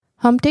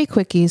Hump Day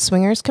Quickies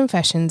Swingers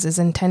Confessions is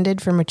intended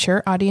for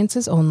mature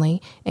audiences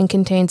only and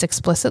contains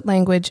explicit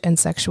language and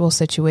sexual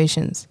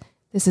situations.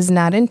 This is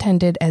not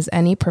intended as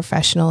any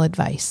professional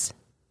advice.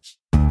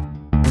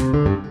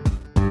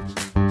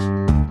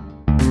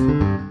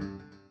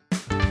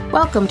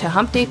 Welcome to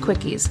Hump Day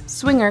Quickies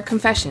Swinger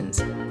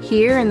Confessions.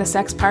 Here in the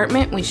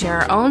Sexpartment, we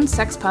share our own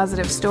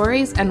sex-positive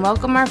stories and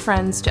welcome our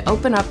friends to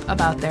open up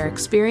about their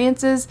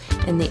experiences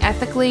in the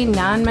ethically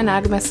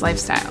non-monogamous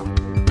lifestyle.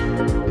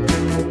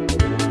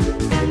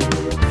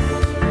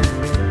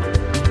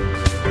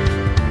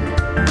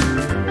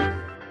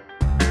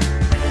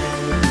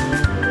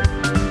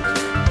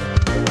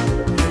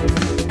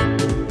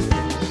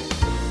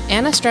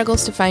 Anna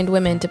struggles to find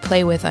women to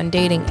play with on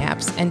dating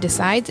apps and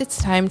decides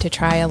it's time to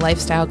try a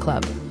lifestyle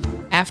club.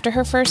 After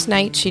her first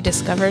night, she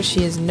discovers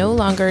she is no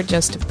longer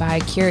just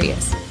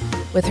bi-curious.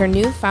 With her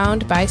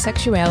newfound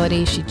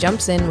bisexuality, she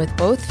jumps in with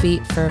both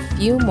feet for a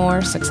few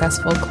more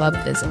successful club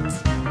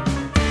visits.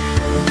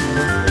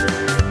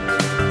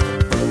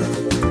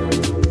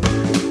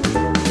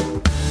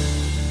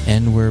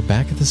 And we're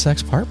back at the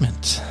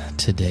Sexpartment.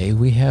 Today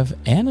we have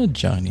Anna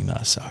joining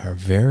us, our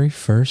very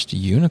first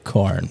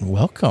unicorn.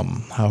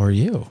 Welcome. How are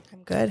you?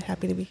 I'm good.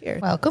 Happy to be here.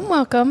 Welcome,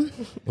 welcome.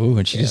 Ooh,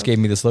 and she just gave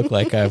me this look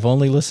like I've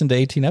only listened to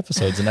 18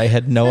 episodes and I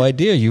had no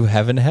idea you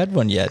haven't had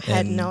one yet. I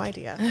had no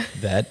idea.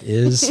 That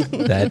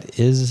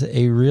is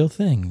a real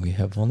thing. We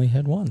have only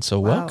had one. So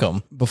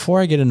welcome.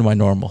 Before I get into my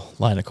normal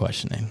line of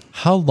questioning,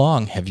 how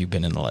long have you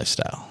been in the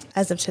lifestyle?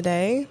 As of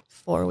today,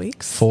 4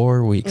 weeks.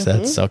 4 weeks. Mm-hmm.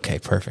 That's okay.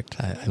 Perfect.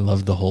 I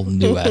love the whole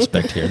new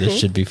aspect here. This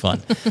should be fun.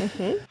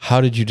 Mm-hmm.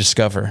 How did you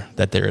discover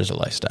that there is a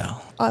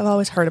lifestyle? I've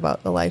always heard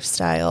about the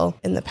lifestyle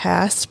in the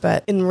past,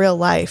 but in real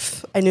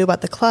life, I knew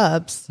about the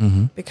clubs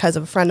because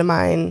of a friend of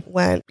mine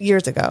went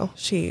years ago.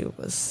 She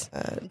was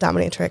a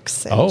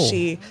dominatrix, and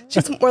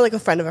she's more like a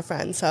friend of a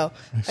friend. So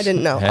I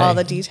didn't know all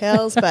the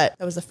details, but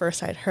that was the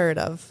first I'd heard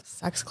of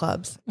sex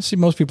clubs. See,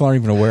 most people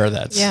aren't even aware of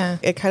that. Yeah.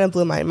 It kind of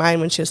blew my mind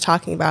when she was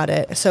talking about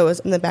it. So it was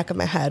in the back of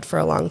my head for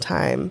a long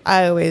time.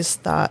 I always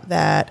thought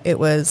that it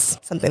was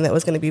something that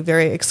was going to be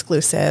very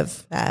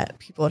exclusive, that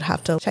people would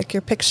have to check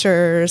your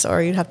pictures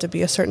or you'd have to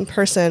be a certain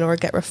person or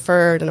get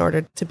referred in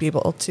order to be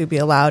able to be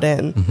allowed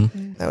in.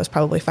 Mm-hmm. That was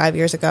probably 5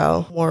 years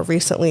ago. More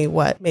recently,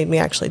 what made me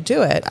actually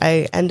do it,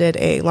 I ended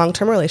a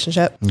long-term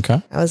relationship.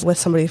 Okay. I was with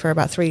somebody for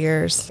about 3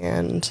 years,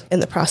 and in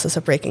the process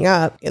of breaking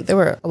up, there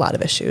were a lot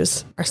of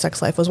issues. Our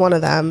sex life was one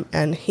of them,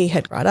 and he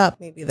had brought up,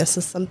 maybe this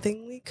is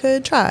something we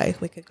could try.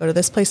 We could go to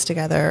this place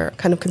together,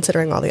 kind of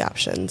considering all the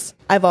options.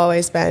 I've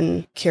always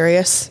been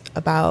curious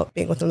about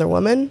being with another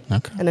woman,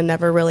 and I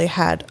never really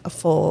had a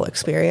full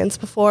experience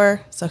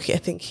before. So I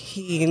think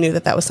he knew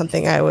that was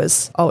something I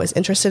was always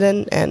interested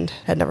in and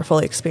had never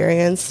fully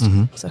experienced.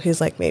 Mm-hmm. So he's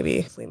like, maybe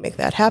if we make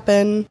that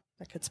happen,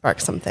 that could spark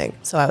something.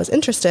 So I was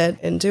interested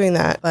in doing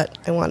that, but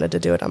I wanted to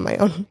do it on my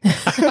own.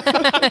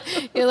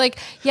 You're like,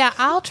 yeah,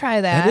 I'll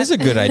try that. That is a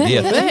good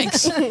idea.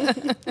 Thanks.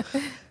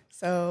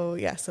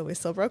 So we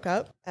still broke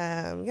up.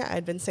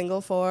 I'd been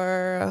single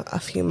for a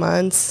few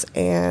months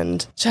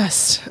and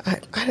I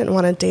didn't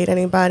want to date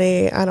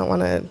anybody. I don't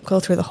want to go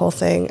through the whole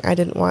thing. I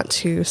didn't want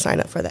to sign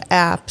up for the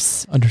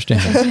apps.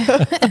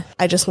 Understand.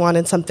 I just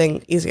wanted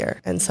something easier.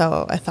 And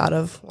so I thought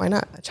of, why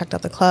not? I checked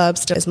out the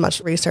clubs, did as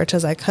much research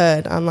as I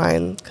could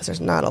online because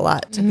there's not a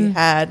lot to be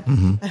had.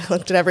 Mm-hmm. I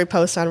looked at every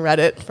post on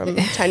Reddit from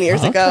 10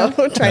 years ago,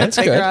 trying to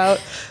figure out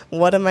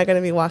what am I going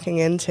to be walking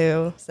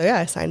into. So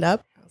I signed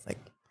up.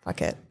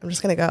 Fuck it. I'm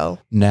just going to go.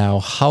 Now,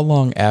 how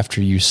long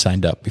after you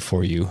signed up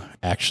before you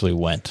actually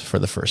went for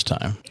the first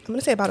time? I'm going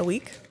to say about a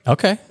week.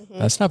 Okay. Mm-hmm.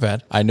 That's not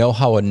bad. I know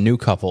how a new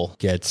couple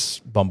gets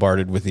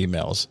bombarded with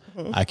emails.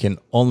 Mm-hmm. I can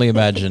only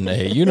imagine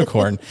a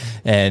unicorn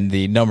and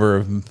the number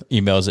of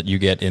emails that you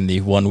get in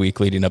the 1 week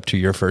leading up to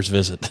your first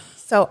visit.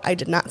 So I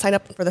did not sign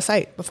up for the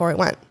site before I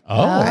went.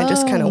 I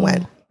just kind of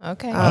went.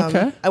 Okay.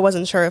 I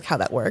wasn't sure of how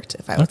that worked,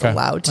 if I was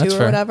allowed to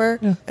or whatever.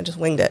 Yeah. I just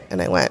winged it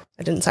and I went.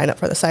 I didn't sign up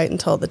for the site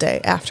until the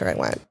day after I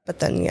went. But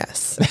then,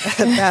 yes,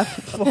 at that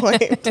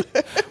point.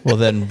 Well,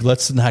 then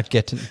let's not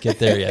get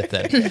there yet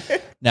then.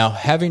 Now,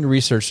 having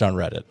researched on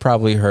Reddit,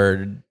 probably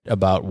heard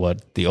about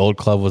what the old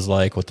club was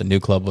like, what the new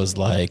club was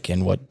like,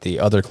 and what the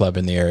other club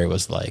in the area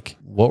was like.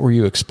 What were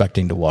you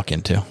expecting to walk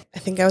into? I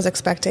think I was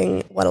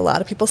expecting what a lot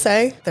of people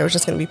say. There was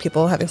just going to be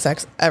people having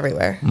sex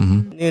everywhere.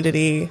 Mm-hmm.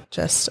 Nudity,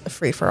 just a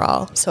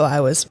free-for-all. So I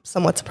was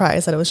somewhat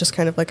surprised that it was just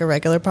kind of like a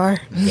regular bar.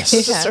 Yes.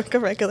 Just like a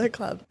regular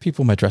club.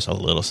 People might dress a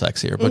little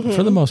sexier, but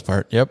for the most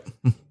part, yep.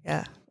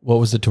 Yeah. What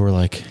was the tour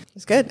like? It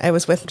was good. I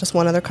was with just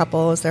one other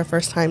couple. It was their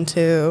first time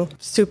too.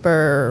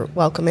 Super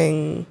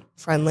welcoming,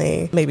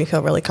 friendly, made me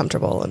feel really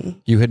comfortable. And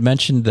you had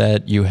mentioned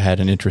that you had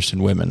an interest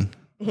in women.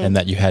 and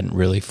that you hadn't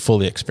really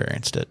fully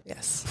experienced it.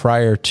 Yes.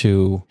 Prior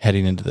to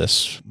heading into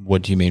this,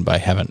 what do you mean by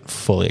haven't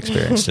fully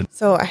experienced it?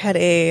 So I had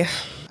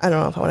I don't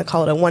know if I want to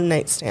call it a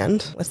one-night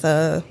stand with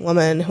a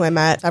woman who I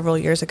met several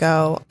years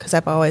ago because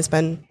I've always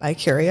been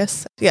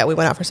bi-curious. Yeah, we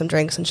went out for some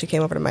drinks and she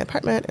came over to my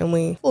apartment and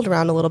we fooled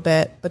around a little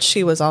bit, but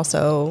she was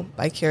also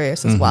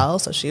bi-curious as well,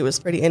 so she was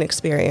pretty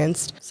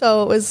inexperienced.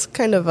 So it was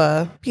kind of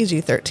a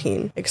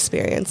PG-13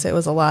 experience. It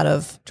was a lot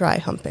of dry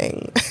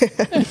humping.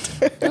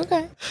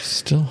 Okay.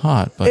 Still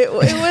hot, but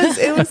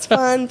It was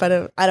fun,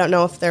 but I don't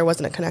know if there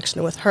wasn't a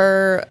connection with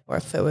her or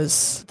if it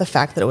was the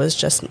fact that it was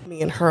just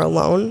me and her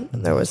alone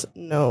and there was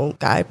no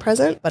guy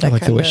present. But I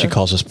like the way she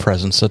calls us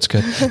presents. That's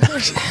good.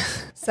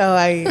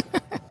 So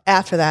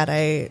after that,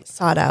 I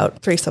sought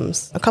out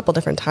threesomes a couple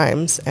different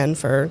times, and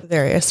for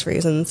various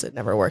reasons, it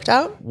never worked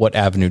out. What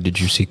avenue did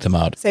you seek them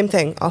out? Same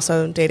thing,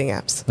 also dating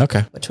apps.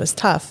 Okay. Which was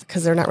tough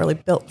because they're not really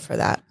built for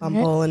that.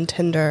 Bumble and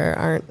Tinder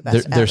aren't the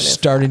best. They're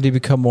starting to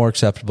become more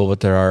acceptable,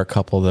 but there are a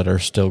couple that are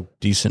still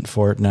decent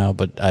for it now,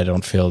 but I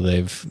don't feel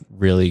they've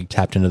really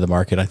tapped into the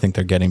market. I think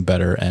they're getting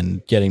better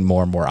and getting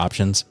more and more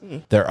options.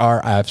 There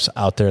are apps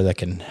out there that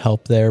can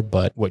help there,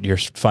 but what you're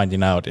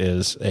finding out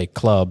is a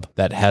club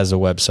that has a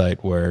website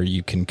where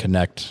you can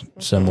connect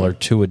similar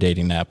to a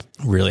dating app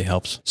really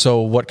helps.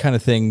 So what kind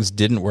of things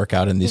didn't work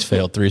out in these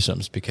failed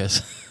threesomes?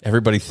 Because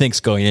everybody thinks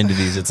going into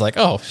these, it's like,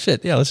 oh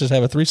shit, yeah, let's just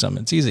have a threesome.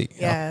 It's easy.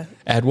 Yeah.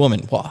 Add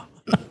woman. Wow.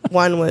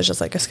 One was just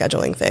like a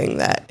scheduling thing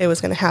that it was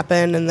going to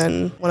happen, and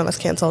then one of us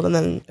canceled, and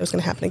then it was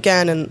going to happen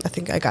again, and I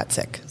think I got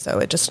sick. So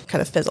it just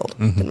kind of fizzled.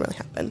 Didn't really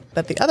happen.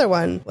 But the other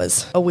one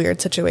was a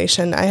weird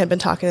situation. I had been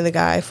talking to the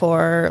guy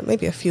for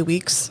maybe a few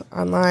weeks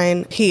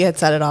online. He had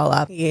set it all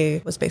up.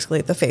 He was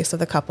basically the face of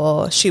the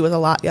couple. She was a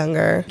lot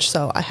younger,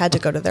 so I had to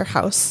go to their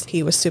house.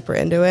 He was super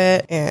into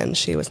it, and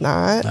she was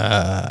not.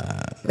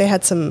 They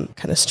had some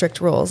kind of strict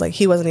rules. Like,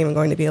 he wasn't even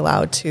going to be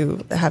allowed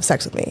to have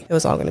sex with me. It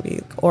was all going to be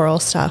oral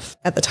stuff.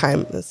 At the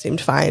time, it seemed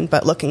fine,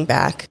 but looking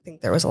back, I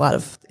think there was a lot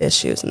of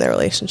issues in their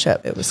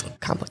relationship. It was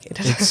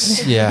complicated.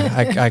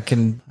 I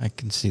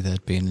can see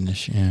that being an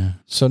issue. Yeah.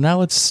 So now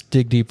let's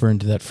dig deeper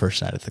into that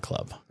first night at the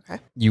club.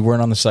 Okay. You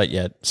weren't on the site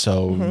yet,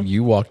 so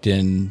you walked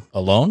in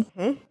alone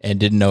and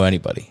didn't know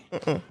anybody.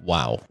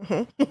 Wow.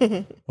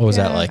 What was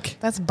that like?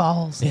 That's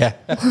balls. Yeah.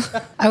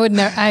 I would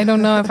never. I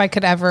don't know if I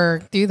could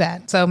ever do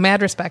that. So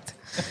mad respect.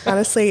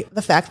 Honestly,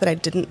 the fact that I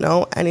didn't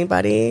know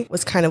anybody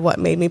was kind of what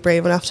made me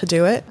brave enough to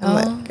do it. I'm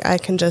like, I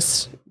can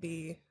just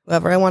be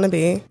whoever I want to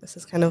be. This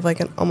is kind of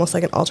like almost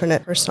like an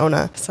alternate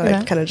persona. So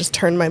I kind of just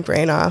turned my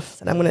brain off,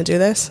 said, I'm going to do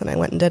this. And I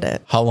went and did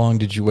it. How long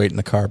did you wait in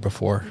the car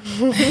before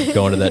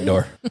going to that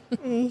door?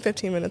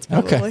 15 minutes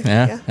probably. Okay.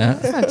 Yeah.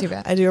 That's not too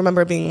bad. I do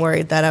remember being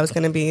worried that I was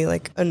going to be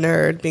like a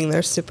nerd being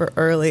there super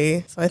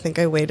early. So I think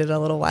I waited a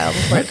little while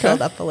before I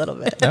curled up a little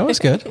bit. That was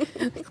good.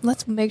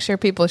 Let's make sure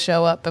people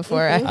show up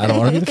before I don't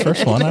want to be the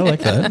first one. I like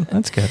that.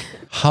 That's good.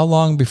 How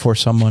long before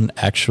someone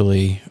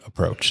actually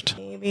approached?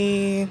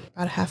 Maybe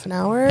about a half an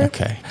hour.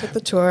 Okay. Took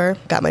the tour,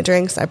 got my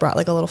drinks. I brought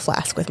like a little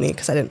flask with me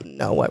because I didn't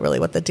know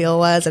what the deal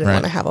was. I didn't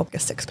want to have like a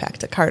 6-pack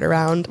to cart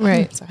around.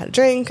 Right. So I had a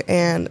drink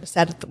and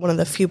sat at one of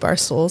the few bar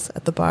stools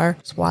at the bar.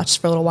 Just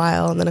watched for a little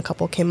while, and then a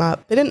couple came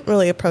up. They didn't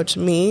really approach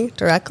me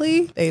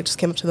directly. They just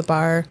came up to the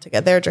bar to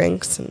get their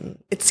drinks, and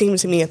it seemed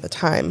to me at the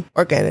time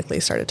organically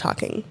started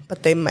talking,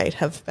 but they might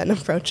have been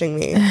approaching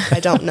me. I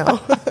don't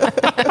know.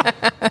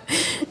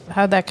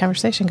 How'd that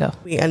conversation go?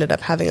 We ended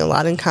up having a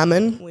lot in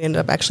common. We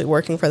ended up actually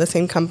working for the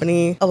same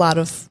company. A lot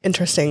of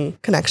interesting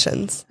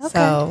connections. Okay.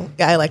 So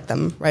yeah, I liked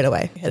them right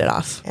away. Hit it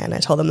off. And I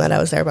told them that I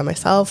was there by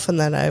myself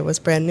and that I was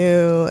brand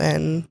new,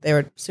 and they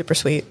were super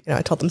sweet. You know,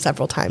 I told them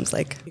several times,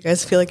 like, you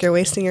guys feel like you're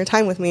wasting your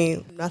time with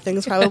me.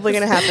 Nothing's probably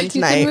going to happen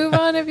tonight. You can move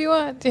on if you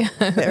want. Yeah.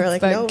 They were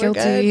like, no, guilty.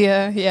 we're good.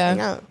 Yeah. Hang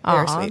out.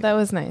 Very Aw, sweet. that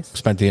was nice.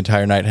 Spent the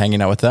entire night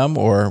hanging out with them,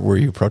 or were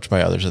you approached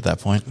by others at that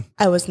point?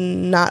 I was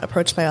not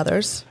approached by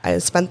others. I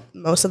spent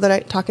most of the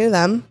night talking to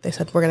them. They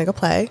said, we're going to go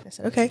play. I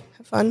said, okay,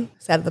 have fun.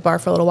 Sat at the bar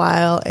for a little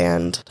while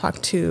and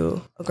talked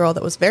to a girl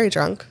that was very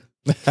drunk.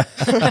 That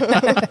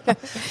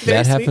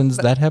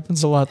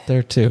happens a lot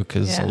there too,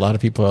 because a lot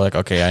of people are like,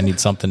 okay, I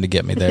need something to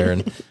get me there,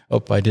 and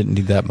I didn't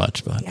need that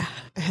much. But yeah,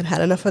 I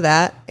had enough of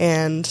that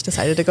and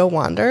decided to go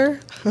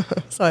wander.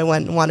 So I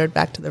went and wandered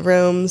back to the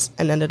rooms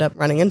and ended up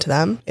running into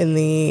them in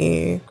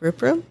the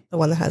group room, the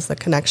one that has the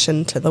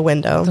connection to the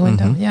window. The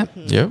window. Yep.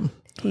 Yep.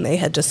 And they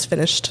had just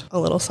finished a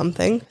little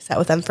something. Sat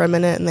with them for a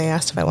minute, and they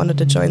asked if I wanted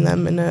to join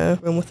them in a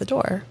room with a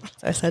door.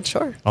 So I said,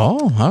 sure.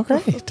 Oh, how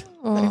great.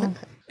 Oh.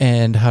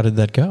 And how did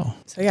that go?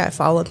 So yeah, I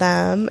followed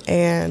them,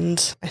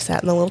 and I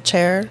sat in the little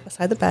chair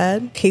beside the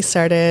bed. He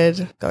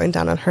started going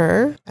down on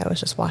her. I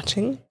was just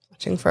watching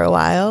for a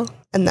while.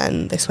 And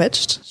then they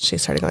switched. She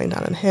started going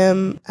down on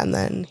him, and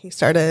then he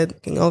started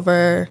looking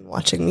over,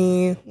 watching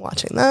me,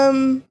 watching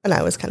them. And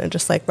I was kind of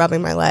just like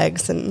rubbing my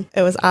legs, and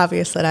it was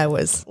obvious that I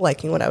was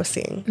liking what I was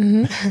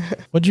seeing.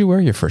 What'd you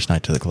wear your first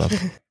night to the club?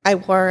 I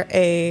wore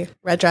a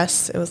red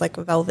dress. It was like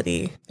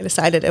velvety. I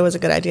decided it was a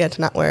good idea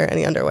to not wear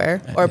any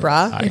underwear or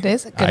bra. It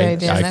is a good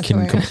idea. I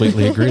can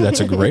completely agree. That's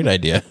a great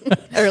idea.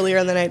 Earlier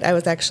in the night, I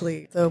was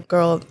actually, the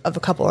girl of a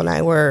couple and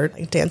I were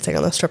like dancing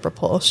on the stripper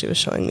pole. She was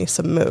showing me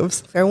some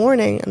moves. Fair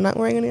warning, I'm not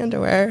wearing any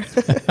underwear.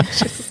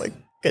 She was like,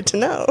 good to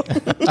know.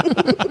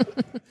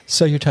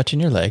 So you're touching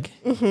your leg,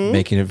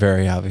 making it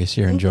very obvious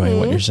you're enjoying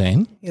what you're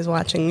saying. He's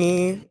watching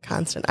me,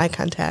 constant eye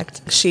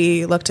contact.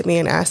 She looked at me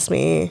and asked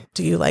me,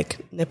 do you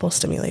like nipple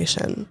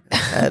stimulation? I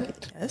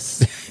said,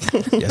 yes.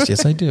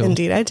 Yes, I do.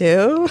 Indeed, I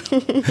do.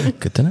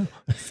 Good to know.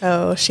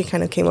 So she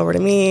kind of came over to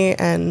me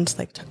and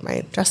like took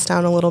my dress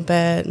down a little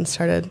bit and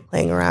started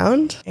playing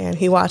around. And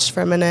he watched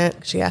for a minute.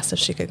 She asked if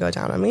she could go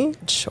down on me.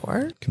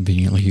 Sure.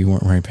 Conveniently, you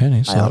weren't wearing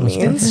panties. By all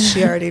means,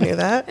 she already knew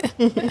that.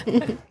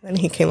 Then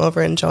he came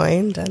over and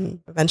joined, and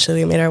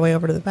eventually we made our way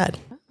over to the bed.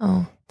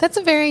 Oh, that's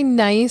a very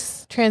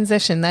nice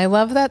transition. I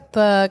love that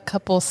the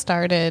couple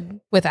started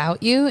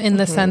without you in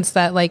the sense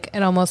that like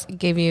it almost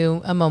gave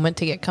you a moment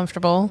to get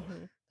comfortable.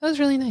 That was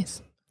really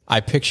nice. I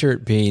picture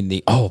it being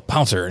the,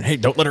 pounce her, and hey,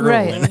 don't let her go.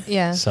 Right,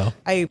 yeah. So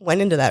I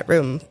went into that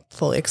room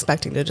fully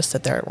expecting to just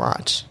sit there and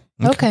watch.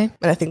 Okay.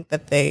 And I think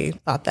that they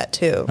thought that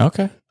too.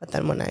 Okay. But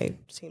then when I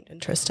seemed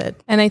interested.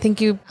 And I think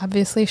you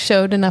obviously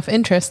showed enough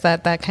interest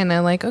that kind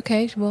of like,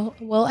 okay,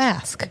 we'll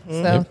ask.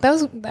 So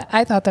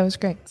I thought that was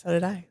great. So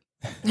did I.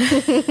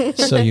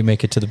 So you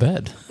make it to the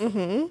bed. A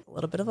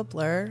little bit of a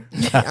blur, to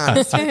be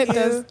honest with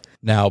you.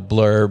 Now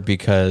blur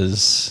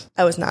because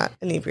I was not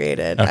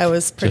inebriated. Okay, I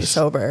was pretty just-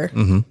 sober.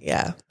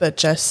 Yeah. But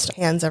just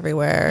hands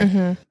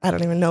everywhere. I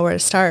don't even know where to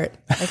start.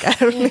 Like, I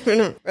don't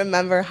even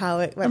remember how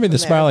it went. I mean, the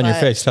from smile there, on your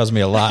but- face tells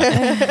me a lot.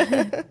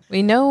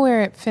 We know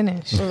where it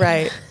finished.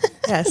 Right.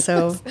 Yeah.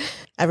 So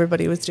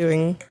everybody was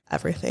doing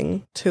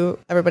everything to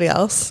everybody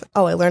else.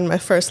 Oh, I learned my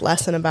first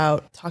lesson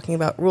about talking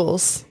about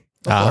rules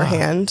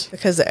beforehand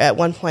because at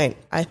one point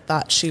I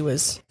thought she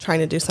was trying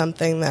to do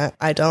something that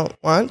I don't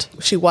want.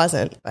 She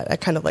wasn't, but I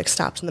kind of like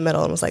stopped in the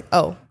middle and was like,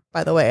 oh,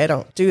 by the way, I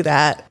don't do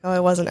that. Oh, I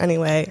wasn't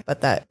anyway.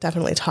 But that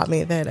definitely taught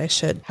me that I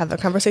should have a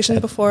conversation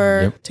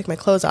before, take my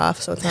clothes off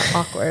so it's not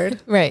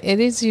awkward. Right. It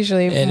is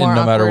usually And more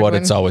no matter awkward what,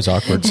 when- it's always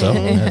awkward. So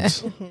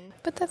it's,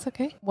 But that's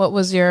okay. What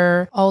was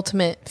your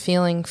ultimate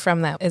feeling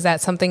from that? Is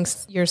that something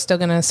you're still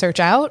going to search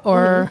out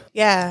or?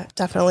 Yeah,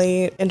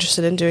 definitely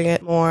interested in doing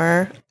it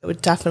more. I would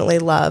definitely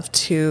love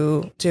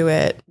to do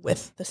it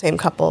with the same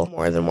couple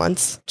more than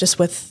once, just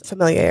with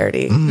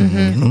familiarity.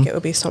 I think it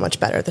would be so much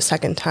better the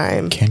second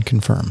time. can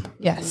confirm.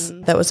 Yes.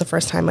 That was the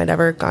first time I'd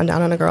ever gone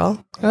down on a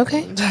girl.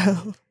 Okay.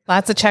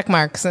 Lots of check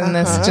marks in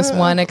this just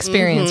one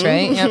experience,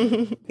 right?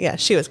 Yep. Yeah,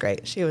 she was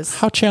great. She was.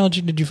 How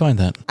challenging did you find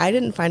that? I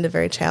didn't find it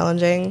very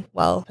challenging.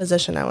 Well,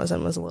 position I was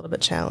in was a little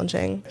bit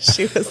challenging.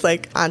 She was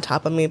like on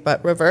top of me,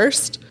 but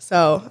reversed.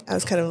 So I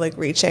was kind of like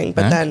reaching,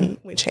 but then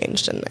we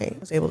changed and I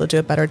was able to do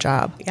a better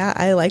job. Yeah,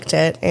 I liked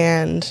it.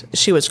 And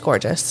she was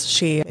gorgeous.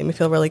 She made me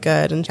feel really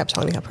good and kept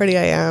telling me how pretty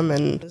I am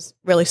and it was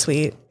really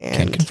sweet.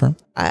 Can And confirm.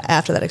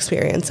 after that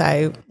experience,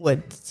 I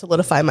would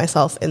solidify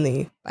myself in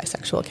the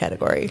bisexual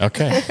category.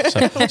 Okay.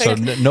 So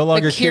no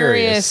longer The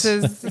curious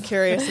The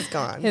curious is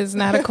gone. is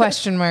not a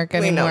question mark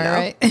We know anymore, now.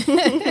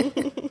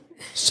 right?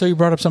 So you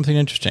brought up something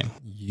interesting.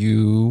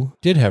 You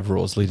did have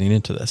rules leading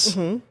into this.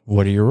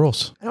 What are your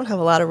rules? I don't have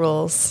a lot of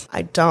rules.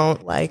 I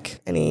don't like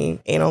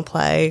any anal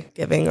play,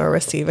 giving or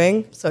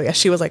receiving. So yeah,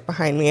 she was like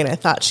behind me and I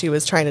thought she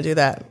was trying to do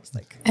that. I was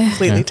like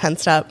completely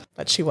tensed up,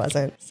 but she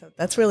wasn't. So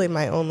that's really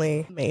my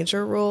only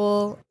major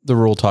rule. The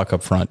rule talk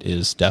up front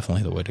is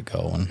definitely the way to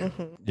go. And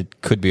it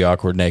could be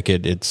awkward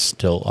naked. It's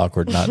still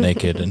awkward not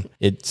naked. And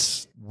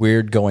it's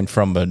weird going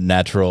from a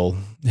natural,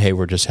 hey,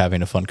 we're just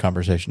having a fun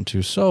conversation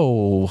to,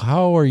 so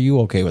how are you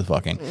okay with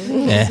fucking?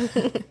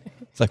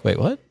 It's like, wait,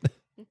 what?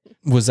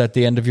 Was that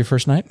the end of your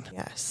first night?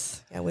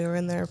 Yes. Yeah, we were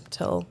in there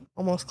till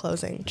almost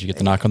closing. Did you get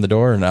the knock on the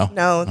door or no?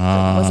 No, it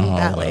wasn't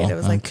that late. well, It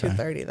was like okay.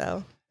 2:30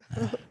 though.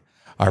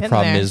 Our Getting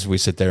problem there. is we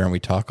sit there and we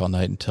talk all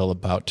night until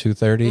about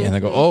 2:30 and they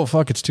go, oh,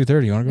 fuck, it's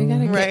 2:30. You want to go?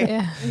 Gotta get- Right.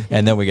 yeah.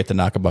 And then we get the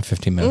knock about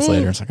 15 minutes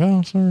later. It's like,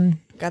 oh, sorry.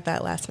 Got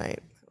that last night.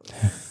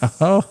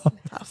 Oh,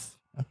 Tough.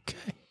 okay.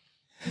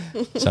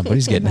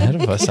 Somebody's getting ahead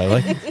of us. I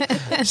like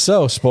it.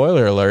 So,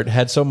 spoiler alert,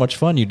 had so much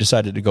fun, you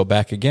decided to go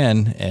back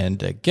again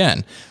and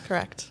again.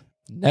 Correct.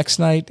 Next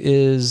night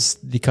is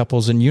the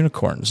Couples and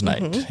Unicorns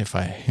night, if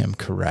I am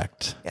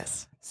correct.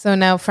 Yes. So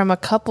now from a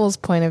couple's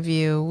point of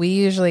view, we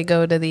usually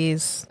go to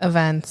these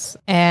events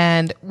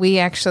and we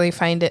actually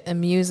find it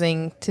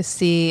amusing to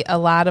see a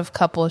lot of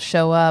couples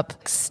show up,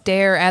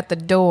 stare at the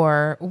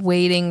door,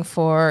 waiting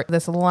for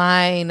this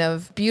line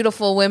of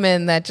beautiful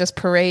women that just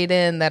parade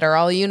in that are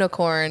all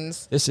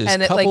unicorns. This is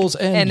it, Couples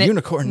and it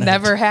Unicorn night.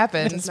 never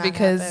happens Does not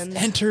because happen.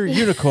 Enter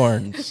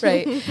unicorns.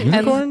 right.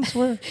 Unicorns?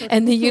 Where?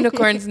 And the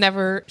unicorns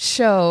never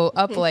show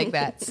up like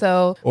that.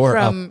 So Or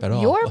from up at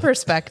all. your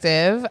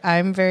perspective,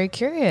 I'm very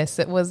curious.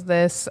 Was was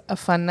this a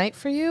fun night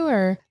for you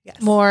or Yes.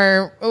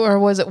 more, or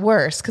was it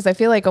worse? Because I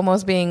feel like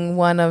almost being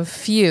one of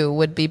few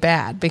would be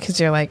bad because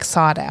you're like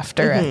sought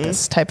after at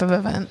this type of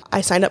event. I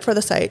signed up for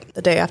the site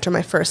the day after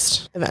my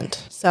first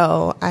event.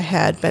 So I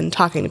had been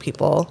talking to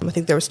people. I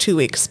think there was 2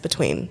 weeks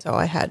between. So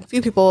I had a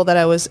few people that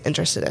I was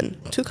interested in,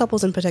 2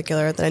 couples in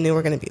particular that I knew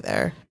were going to be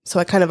there.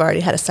 So I kind of already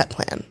had a set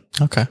plan.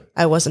 Okay.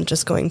 I wasn't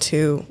just going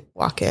to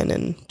walk in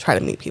and try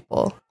to meet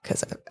people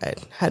because I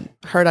had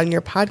heard on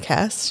your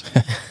podcast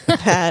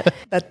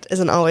that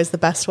isn't always the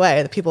best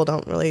way, that people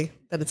don't really,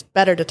 that it's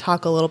better to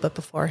talk a little bit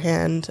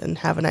beforehand and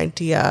have an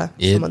idea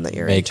of someone that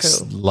you're makes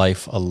into.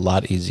 life a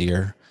lot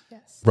easier.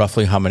 Yes.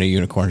 Roughly how many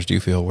unicorns do you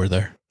feel were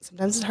there?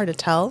 Sometimes it's hard to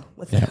tell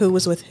with who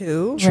was with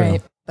who,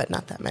 Right. but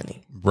not that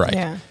many. Right.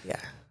 Yeah. Yeah.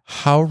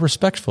 How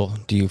respectful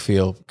do you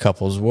feel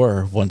couples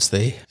were once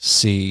they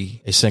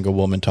see a single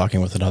woman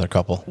talking with another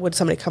couple? Would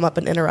somebody come up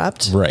and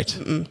interrupt? Right.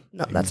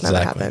 No, that's never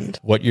happened.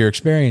 What you're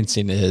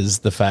experiencing is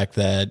the fact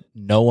that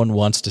no one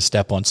wants to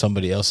step on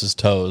somebody else's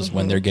toes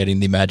when they're getting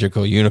the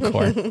magical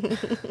unicorn,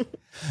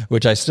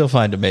 which I still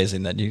find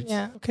amazing that it's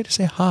okay to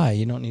say hi.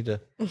 You don't need to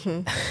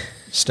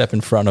step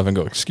in front of and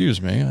go, excuse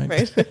me.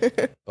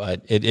 Right.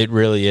 But it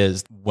really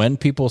is. When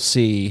people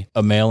see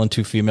a male and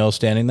 2 females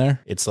standing there,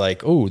 it's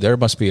like, oh, there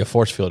must be a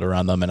force field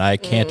around them, and I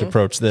can't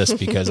approach this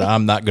because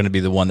I'm not going to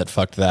be the one that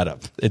fucked that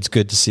up. It's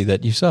good to see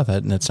that you saw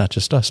that, and it's not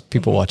just us,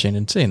 people watching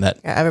and seeing that.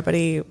 Yeah,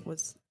 everybody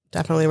was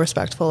definitely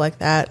respectful like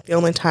that. The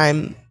only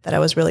time that I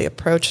was really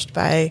approached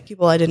by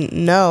people I didn't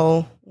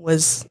know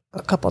was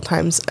a couple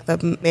times a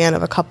man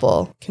of a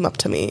couple came up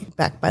to me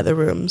back by the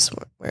rooms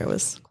where it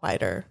was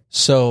quieter.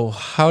 So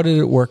how did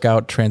it work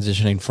out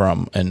transitioning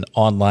from an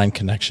online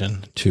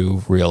connection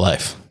to real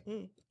life?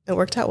 It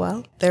worked out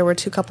well. There were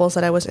 2 couples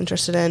that I was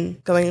interested in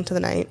going into the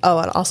night. Oh,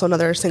 and also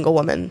another single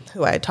woman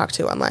who I talked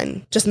to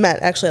online. Just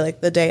met actually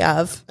like the day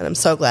of, and I'm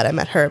so glad I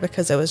met her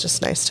because it was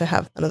just nice to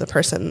have another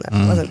person that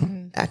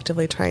wasn't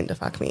actively trying to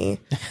fuck me.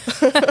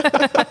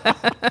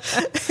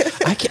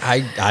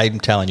 I'm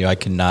telling you, I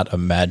cannot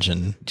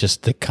imagine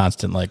just the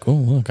constant like, oh,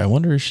 look, I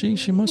wonder if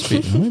she must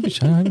be. Maybe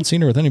I haven't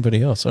seen her with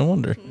anybody else. I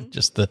wonder.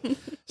 Just the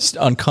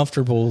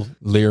uncomfortable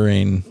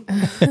leering.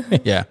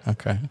 Yeah,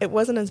 okay. It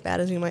wasn't as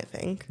bad as you might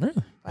think.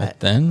 Really?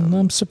 But then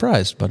I'm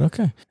surprised, but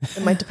okay.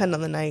 It might depend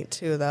on the night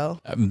too, though.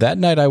 That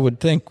night I would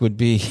think would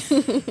be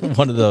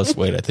one of those,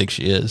 wait, I think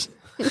she is.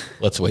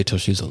 Let's wait till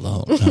she's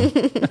alone.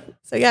 No.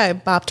 So yeah, I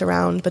bopped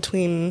around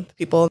between the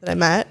people that I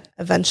met,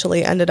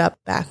 eventually ended up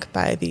back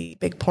by the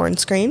big porn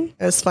screen.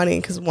 It was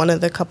funny because one of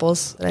the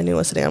couples that I knew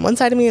was sitting on one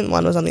side of me and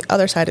one was on the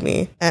other side of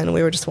me. And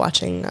we were just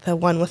watching the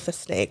one with the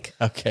snake.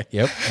 Okay,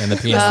 yep. And the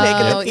piano. Snake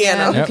and a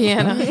piano. Yeah,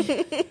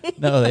 piano.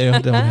 No, they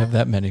don't have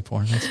that many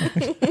porn. That's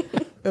right.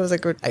 It was a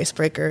good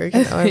icebreaker.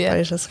 You know,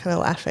 everybody's just kind of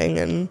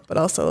laughing but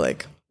also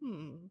like,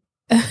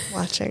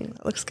 watching.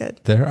 That looks good.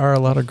 There are a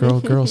lot of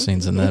girl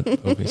scenes in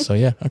that movie. So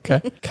yeah,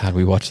 okay. God,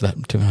 we watched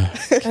that too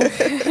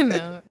much.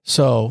 No.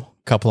 So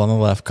couple on the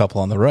left, couple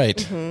on the right.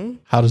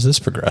 How does this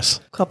progress?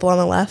 Couple on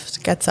the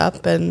left gets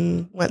up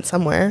and went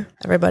somewhere.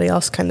 Everybody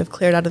else kind of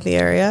cleared out of the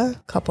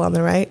area. Couple on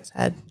the right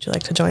said, would you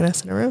like to join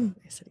us in a room?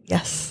 I said,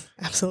 yes,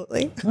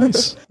 absolutely.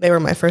 Nice. They were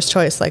my first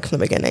choice, like from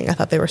the beginning. I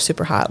thought they were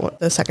super hot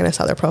the second I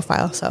saw their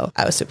profile. So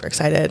I was super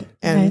excited.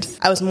 And Nice.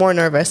 I was more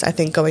nervous, I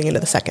think, going into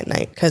the second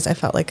night because I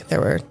felt like there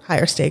were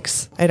higher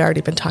stakes. I'd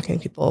already been talking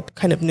to people,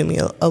 kind of knew me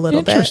a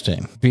little bit.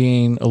 Interesting.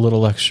 Being a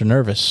little extra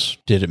nervous,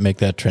 did it make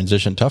that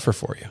transition tougher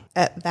for you?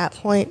 At that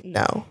point,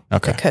 no.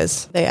 Okay.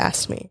 Because they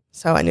asked me.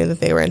 So I knew that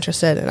they were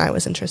interested and I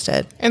was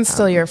interested. And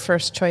still your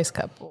first choice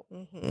couple,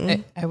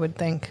 I would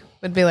think,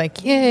 would be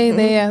like, yay,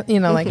 they,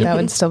 like that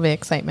would still be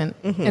excitement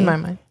in my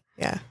mind.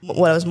 Yeah.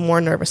 What I was more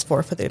nervous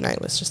for the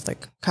night was just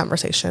like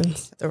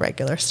conversations, the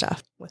regular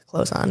stuff with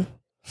clothes on.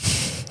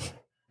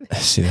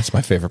 See, that's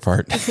my favorite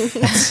part.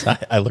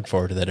 I look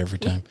forward to that every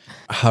time.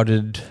 How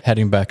did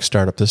heading back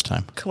start up this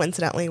time?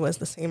 Coincidentally, was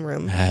the same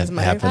room It as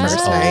my happens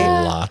first a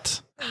night.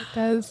 lot. It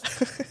does.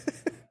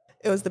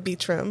 It was the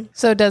beach room.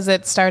 So does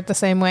it start the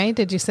same way?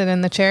 Did you sit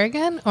in the chair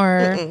again?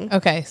 Or,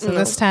 okay, so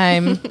this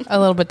time a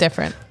little bit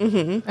different.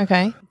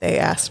 Okay. They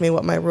asked me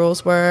what my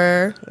rules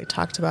were. We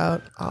talked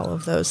about all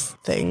of those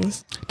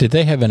things. Did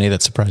they have any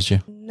that surprised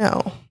you?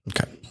 No.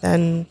 Okay.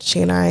 Then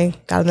she and I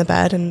got in the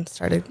bed and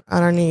started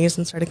on our knees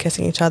and started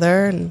kissing each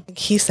other. And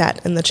he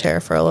sat in the chair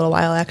for a little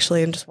while,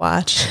 actually, and just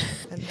watched.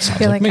 And,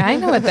 You're like, I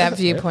know what that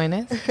viewpoint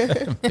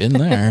is. Been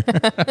there.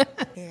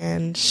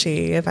 and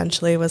she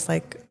eventually was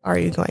like, are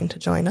you going to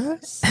join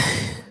us?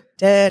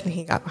 Did. And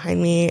he got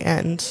behind me,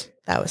 and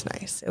that was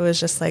nice. It was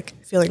just like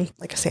feeling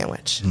like a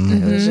sandwich.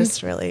 It was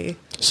just really...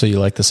 So you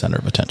like the center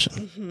of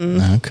attention.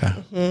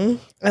 Okay.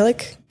 I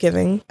like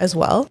giving as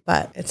well,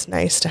 but it's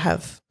nice to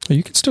have... Well,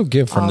 you can still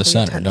give from all the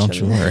center, don't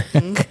you worry.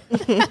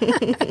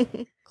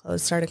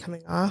 Clothes started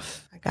coming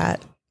off. I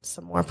got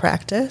some more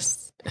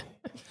practice.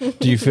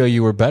 Do you feel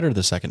you were better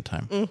the second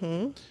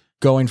time?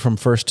 Going from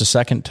first to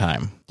second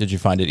time, did you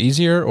find it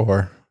easier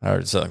or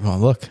is it like, oh,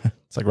 look,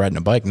 It's like riding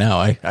a bike now.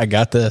 I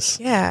got this.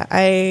 Yeah,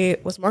 I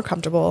was more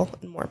comfortable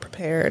and more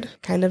prepared.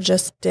 Kind of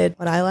just did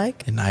what I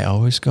like. And I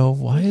always go,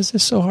 why is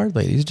this so hard,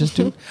 ladies? Just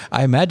do.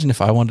 I imagine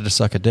if I wanted to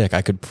suck a dick,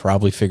 I could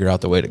probably figure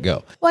out the way to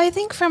go. Well, I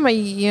think from a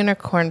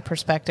unicorn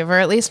perspective, or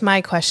at least my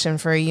question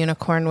for a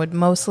unicorn would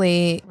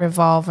mostly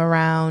revolve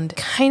around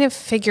kind of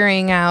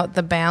figuring out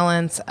the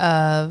balance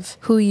of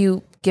who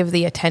you give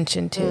the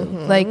attention to.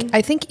 Like,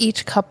 I think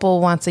each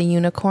couple wants a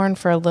unicorn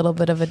for a little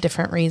bit of a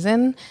different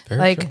reason.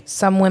 Very true.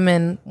 Some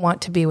women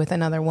want to be with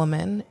another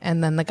woman,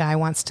 and then the guy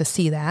wants to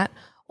see that.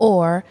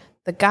 Or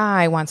the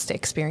guy wants to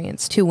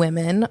experience two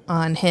women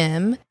on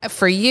him.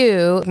 For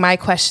you, my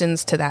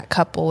questions to that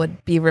couple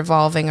would be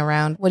revolving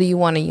around, what do you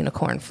want a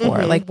unicorn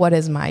for? Like, what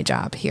is my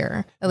job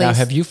here? Now,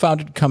 have you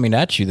found it coming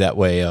at you that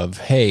way of,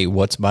 hey,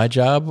 what's my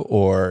job?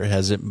 Or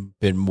has it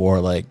been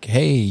more like,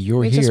 hey,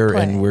 you're here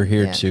and we're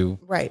here to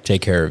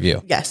take care of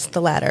you? Yes,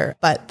 the latter.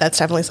 But that's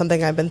definitely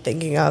something I've been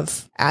thinking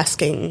of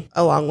asking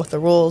along with the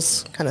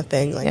rules kind of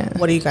thing. Like,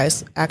 what are you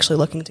guys actually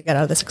looking to get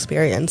out of this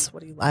experience?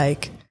 What do you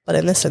like? But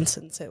in this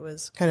instance, it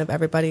was kind of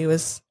everybody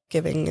was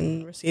giving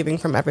and receiving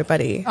from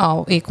everybody.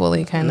 All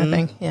equally kind of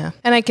thing. Yeah.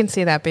 And I can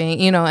see that being,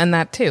 and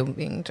that too,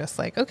 being just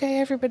like, okay,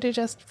 everybody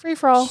just free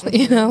for all, like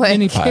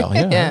any pile.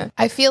 Yeah.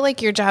 I feel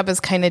like your job is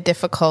kind of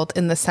difficult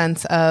in the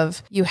sense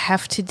of you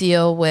have to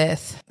deal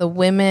with the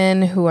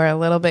women who are a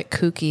little bit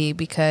kooky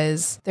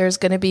because there's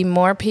going to be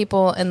more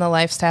people in the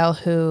lifestyle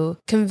who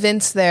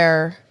convince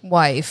their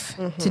wife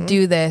to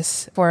do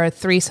this for a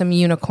threesome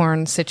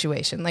unicorn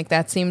situation. Like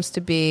that seems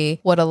to be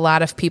what a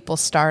lot of people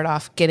start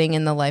off getting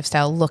in the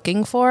lifestyle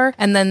looking for.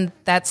 And then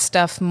that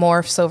stuff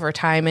morphs over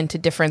time into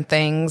different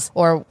things,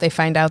 or they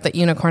find out that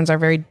unicorns are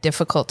very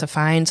difficult to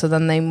find. So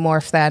then they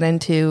morph that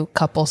into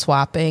couple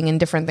swapping and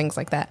different things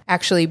like that.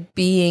 Actually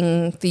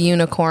being the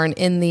unicorn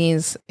in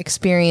these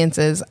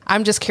experiences,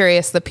 I'm just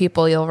curious the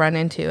people you'll run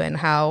into and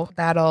how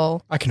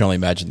that'll... I can only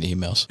imagine the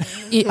emails.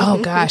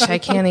 Oh gosh, I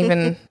can't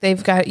even...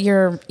 They've got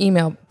your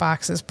email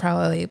box is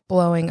probably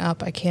blowing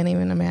up. I can't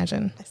even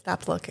imagine. I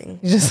stopped looking.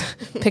 You just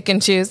pick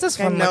and choose. This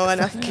I know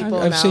enough people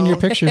I've seen your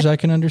pictures. I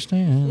can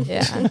understand.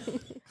 Yeah.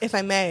 If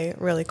I may,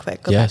 really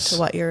quick, go back to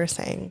what you were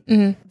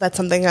saying. That's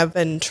something I've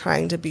been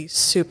trying to be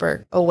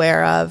super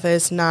aware of,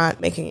 is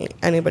not making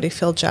anybody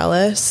feel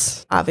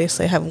jealous.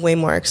 Obviously, I have way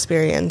more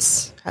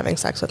experience having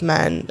sex with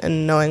men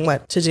and knowing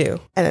what to do.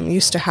 And I'm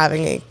used to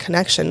having a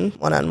connection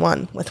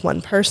one-on-one with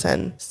one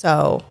person.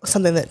 So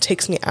something that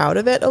takes me out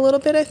of it a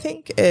little bit, I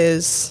think,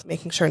 is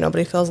making sure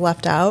nobody feels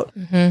left out.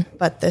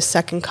 But this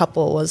second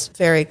couple was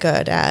very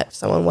good at,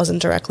 someone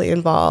wasn't directly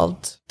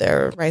involved.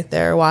 They're right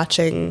there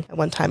watching. At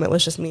one time it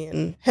was just me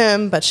and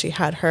him, but she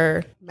had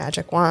her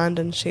magic wand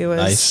and she was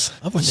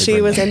nice.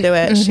 She was into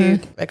it. She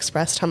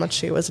expressed how much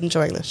she was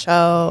enjoying the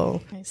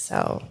show.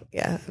 So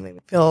yeah, it made me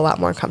feel a lot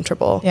more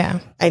comfortable. Yeah.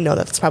 I know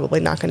that's probably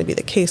not going to be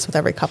the case with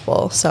every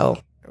couple, so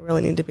I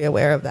really need to be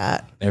aware of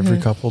that. Every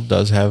couple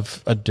does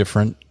have a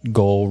different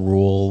goal,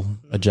 rule,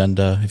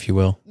 agenda, if you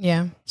will.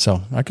 Yeah.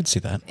 So I could see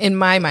that. In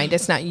my mind,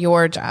 it's not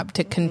your job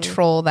to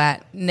control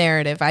that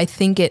narrative. I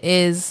think it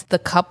is the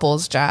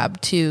couple's job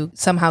to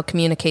somehow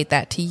communicate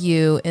that to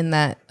you in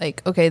that,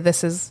 like, okay,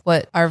 this is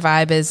what our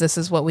vibe is. This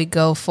is what we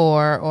go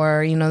for,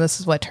 or, this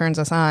is what turns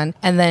us on.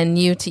 And then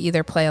you to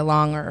either play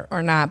along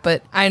or not.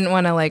 But I didn't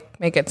want to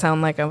make it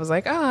sound like I was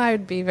like, oh,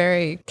 I'd be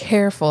very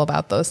careful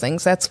about those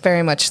things. That's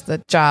very much the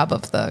job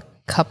of the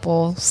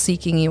couple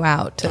seeking you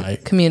out to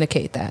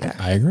communicate that.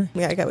 I agree.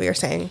 Yeah, I get what you're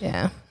saying.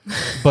 Yeah.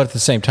 But at the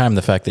same time,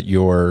 the fact that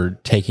you're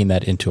taking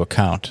that into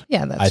account,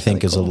 that's I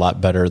think really is a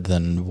lot better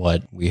than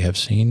what we have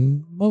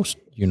seen most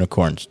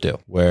unicorns do,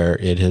 where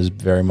it has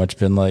very much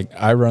been like,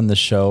 I run the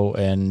show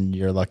and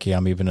you're lucky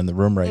I'm even in the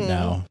room right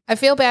now. I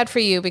feel bad for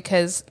you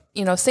because,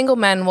 single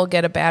men will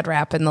get a bad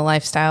rap in the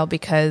lifestyle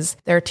because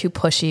they're too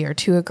pushy or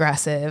too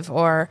aggressive,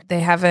 or they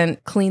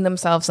haven't cleaned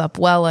themselves up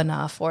well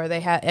enough, or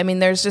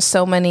there's just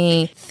so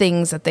many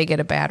things that they get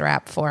a bad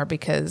rap for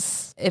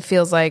because it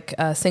feels like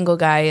a single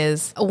guy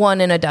is one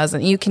in a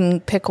dozen. You can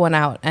pick one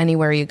out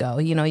anywhere you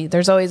go.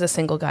 There's always a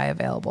single guy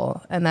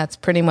available, and that's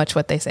pretty much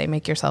what they say,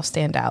 make yourself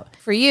stand out.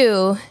 For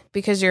you,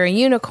 because you're a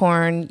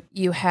unicorn,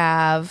 you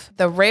have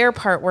the rare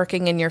part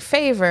working in your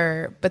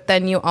favor, but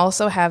then you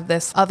also have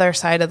this other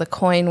side of the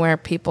coin where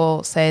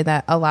people say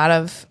that a lot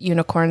of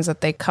unicorns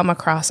that they come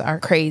across are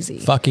crazy.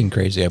 Fucking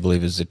crazy, I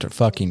believe, is it.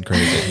 Fucking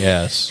crazy,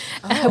 yes.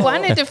 I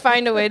wanted to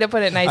find a way to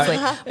put it nicely.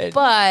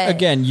 But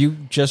again, you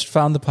just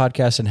found the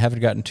podcast and haven't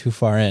gotten too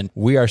far in.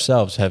 We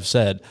ourselves have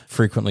said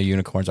frequently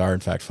unicorns are in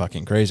fact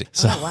fucking crazy.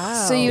 So,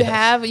 So you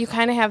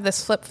kind of have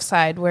this flip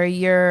side where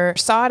you're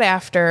sought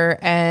after,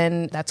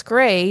 and that's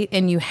great. great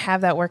and you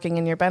have that working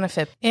in your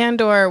benefit.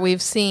 And or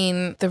we've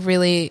seen the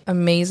really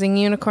amazing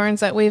unicorns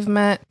that we've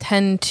met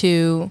tend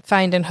to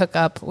find and hook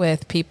up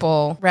with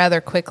people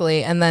rather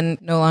quickly and then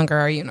no longer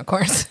are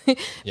unicorns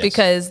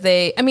because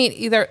they, I mean,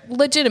 either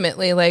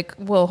legitimately like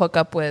will hook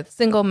up with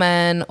single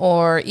men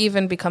or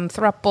even become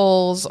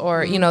thruples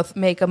or, you know,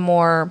 make a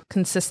more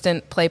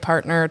consistent play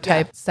partner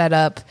type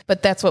setup.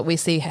 But that's what we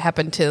see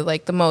happen to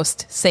like the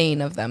most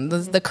sane of them.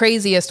 The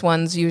craziest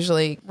ones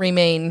usually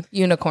remain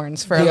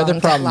unicorns for a long time. The other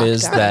problem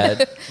is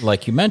that,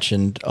 like you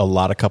mentioned, a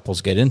lot of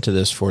couples get into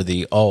this for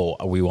the,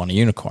 we want a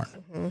unicorn.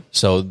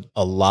 So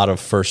a lot of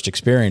first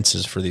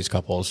experiences for these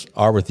couples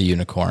are with the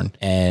unicorn,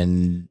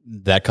 and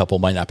that couple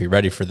might not be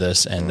ready for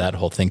this, and that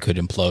whole thing could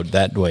implode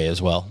that way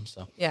as well.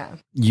 So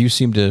you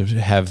seem to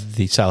have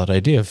the solid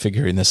idea of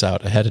figuring this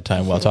out ahead of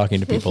time while talking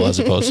to people as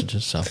opposed to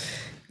just so.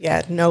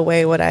 Yeah, no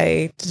way would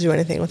I do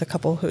anything with a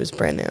couple who's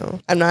brand new.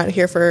 I'm not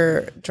here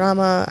for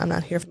drama. I'm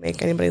not here to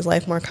make anybody's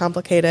life more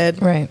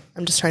complicated. Right.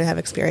 I'm just trying to have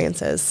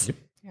experiences.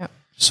 Yep.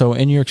 So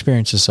in your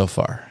experiences so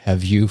far,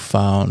 have you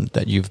found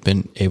that you've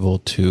been able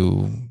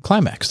to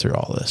climax through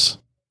all this?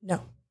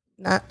 No,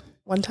 not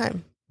one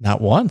time.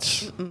 Not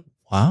once? Mm-mm.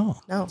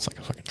 Wow. No. It's like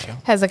a fucking show.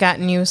 Has it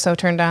gotten you so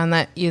turned on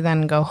that you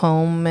then go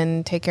home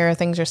and take care of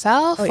things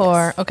yourself? Oh, yes.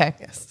 Or okay.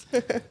 Yes.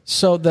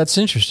 So that's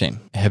interesting.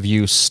 Have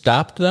you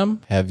stopped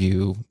them? Have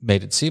you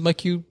made it seem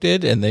like you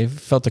did and they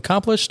felt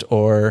accomplished,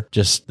 or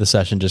just the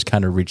session just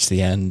kind of reached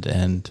the end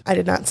and I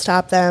did not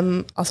stop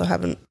them. Also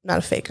not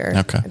a faker.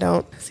 Okay. I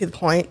don't see the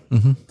point.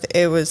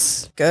 It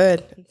was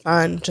good and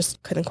fun.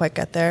 Just couldn't quite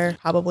get there,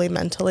 probably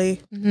mentally.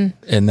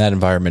 and that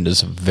environment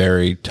is a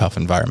very tough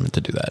environment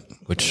to do that,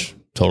 which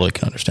totally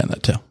can understand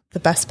that too. The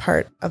best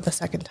part of the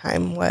second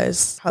time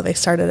was how they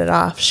started it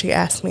off. She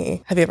asked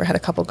me, have you ever had a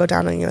couple go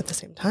down on you at the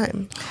same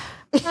time?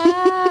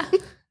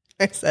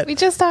 I said, We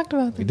just talked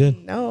about We that.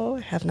 did. no,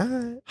 I have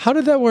not. How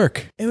did that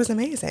work? It was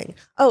amazing.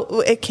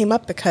 Oh, it came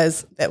up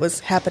because that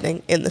was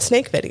happening in the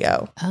snake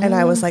video. And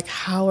I was like,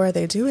 how are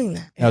they doing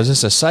that? Now, is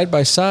this a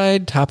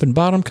side-by-side, top and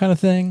bottom kind of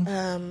thing?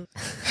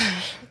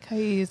 How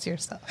you use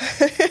yourself.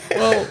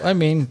 Well, I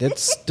mean,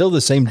 it's still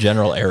the same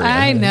general area.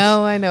 I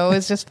know. It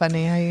was just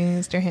funny how you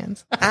used your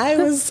hands.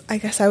 I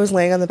guess I was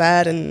laying on the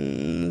bed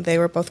and they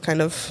were both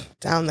kind of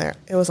down there.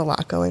 It was a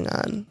lot going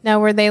on. Now,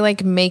 were they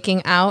like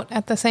making out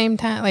at the same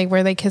time? Like,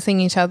 were they kissing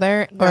each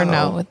other? Or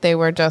no? They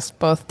were just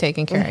both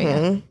taking care of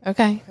you.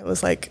 Okay. It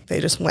was like they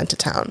just went to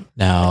town.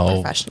 Now,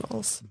 Like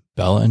professionals.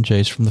 Bella and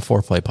Jace from the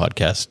Foreplay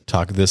podcast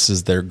this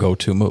is their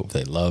go-to move.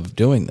 They love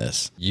doing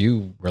this.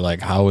 You were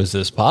like, how is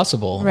this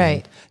possible?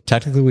 Right. And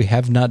technically, we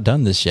have not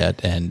done this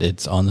yet, and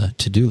it's on the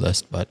to-do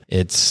list, but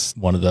it's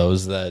one of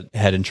those that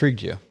had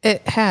intrigued you.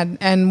 It had.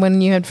 And when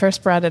you had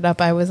first brought it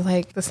up, I was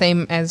like, the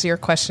same as you're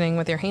questioning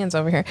with your hands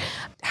over here.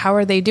 How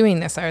are they doing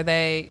this? Are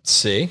they...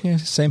 See? Yeah,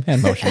 same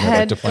hand motion. I'd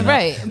like to point out.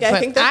 Right. Yeah, I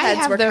think the heads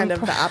have were them kind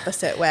of the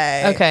opposite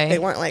way. Okay. They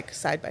weren't like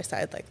side by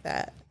side like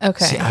that.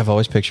 Okay. See, I've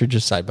always pictured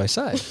just side by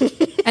side.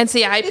 And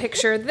see, I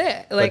picture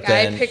this. Like,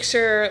 then- I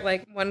picture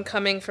like one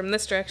coming from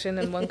this direction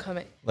and one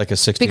coming... Like a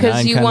 69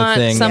 Because you kind of want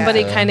thing.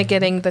 somebody kind of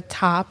getting the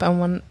top and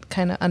one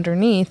kind of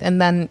underneath. And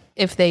then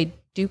if they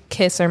do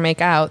kiss or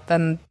make out,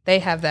 then they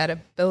have that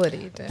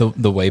ability to...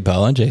 The way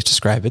Bella and Jace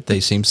describe it, they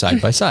seem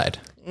side by side.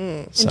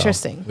 So,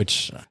 Interesting.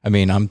 Which, I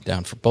mean, I'm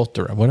down for both.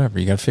 Whatever.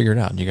 You got to figure it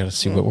out. You got to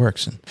see what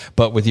works.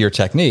 But with your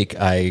technique,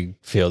 I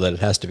feel that it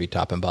has to be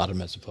top and bottom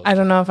as opposed I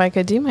don't know if I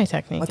could do my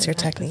technique. What's in your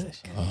that technique?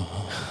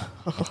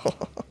 position.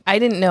 I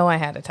didn't know I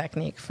had a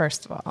technique,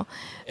 first of all.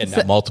 And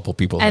now multiple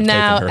people have And taken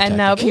now her and technique.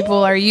 now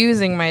people are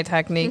using my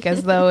technique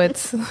as though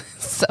it's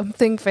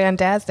something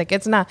fantastic.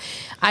 It's not.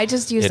 I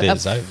just use It a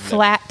is.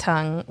 flat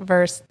tongue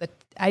versus the...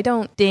 I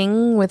don't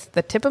ding with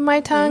the tip of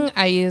my tongue.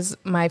 I use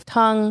my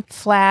tongue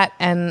flat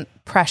and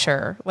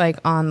pressure like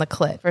on the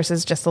clit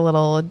versus just a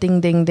little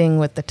ding, ding, ding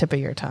with the tip of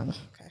your tongue.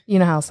 You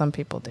know how some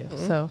people do.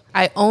 So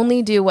I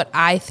only do what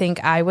I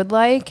think I would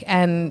like.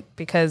 And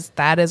because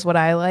that is what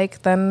I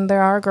like, then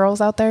there are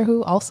girls out there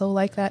who also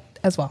like that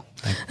as well.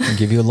 I can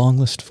give you a long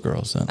list of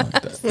girls then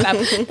like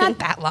that. Not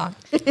that long.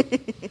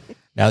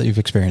 Now that you've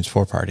experienced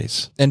 4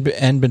 parties and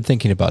been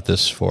thinking about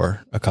this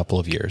for a couple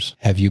of years,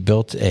 have you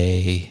built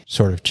a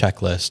sort of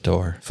checklist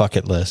or fuck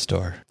it list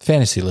or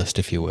fantasy list,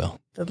 if you will?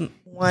 The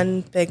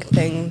one big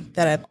thing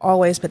that I've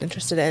always been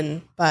interested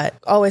in, but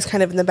always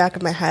kind of in the back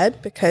of my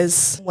head,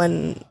 because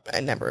when I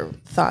never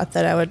thought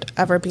that I would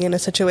ever be in a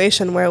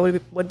situation where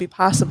it would be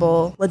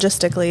possible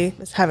logistically,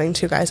 is having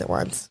 2 guys at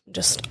once.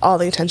 Just all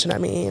the attention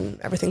on me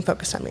and everything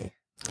focused on me.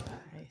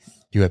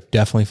 You have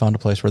definitely found a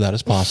place where that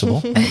is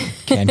possible.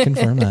 Can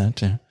confirm that.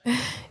 Yeah.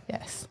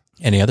 Yes.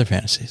 Any other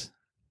fantasies?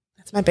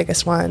 That's my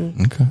biggest one.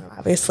 Okay.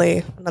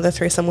 Obviously, another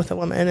threesome with a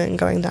woman and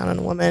going down on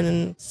a woman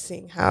and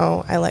seeing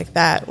how I like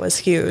that was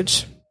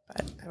huge.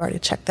 But I've already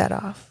checked that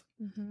off.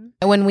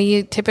 When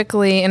we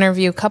typically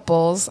interview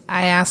couples,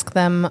 I ask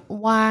them,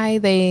 why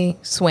they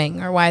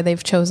swing or why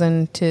they've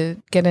chosen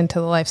to get into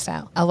the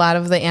lifestyle. A lot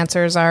of the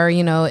answers are,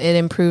 it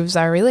improves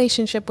our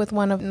relationship with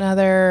one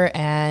another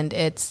and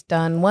it's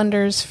done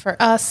wonders for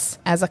us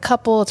as a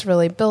couple. It's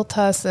really built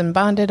us and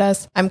bonded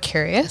us. I'm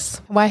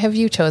curious, why have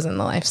you chosen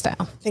the lifestyle?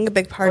 I think a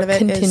big part of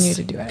it is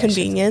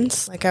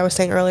convenience. Like I was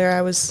saying earlier,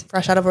 I was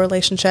fresh out of a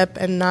relationship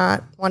and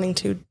not wanting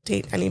to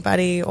date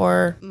anybody,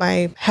 or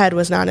my head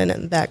was not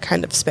in that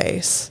kind of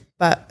space.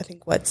 But I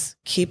think what's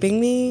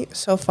keeping me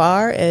so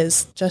far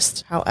is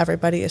just how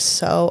everybody is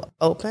so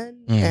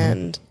open.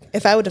 And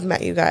if I would have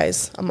met you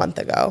guys a month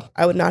ago,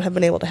 I would not have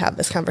been able to have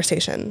this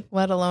conversation.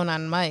 Let alone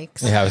on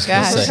mics. Yeah, I was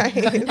going to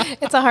say.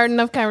 It's a hard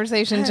enough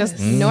conversation just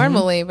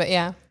normally, but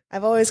yeah.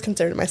 I've always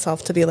considered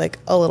myself to be like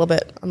a little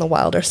bit on the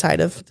wilder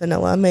side of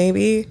vanilla,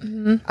 maybe.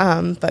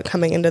 But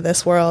coming into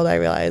this world, I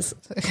realized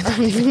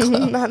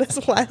I'm not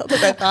as wild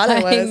as I thought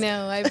I was. I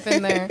know, I've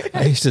been there.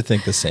 I used to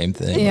think the same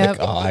thing. Yep.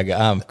 Like,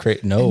 I'm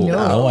crazy.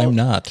 No, I'm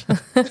not.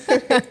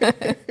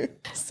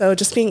 So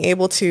just being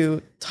able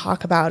to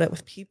talk about it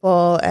with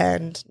people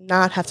and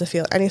not have to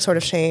feel any sort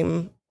of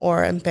shame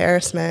or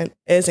embarrassment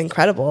is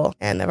incredible.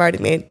 And I've already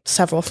made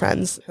several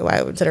friends who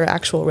I would consider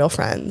actual real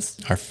friends.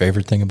 Our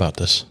favorite thing about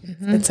this.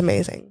 It's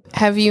amazing.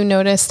 Have you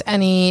noticed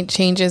any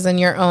changes in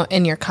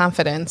your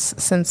confidence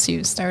since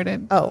you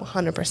started? Oh,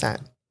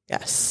 100%.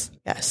 Yes.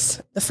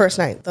 The first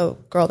night, the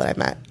girl that I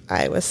met,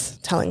 I was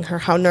telling her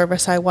how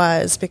nervous I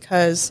was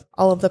because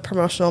all of the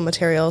promotional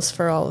materials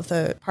for all of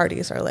the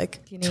parties are like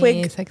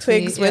twigs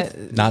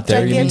with not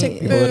there, gigantic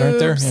people that aren't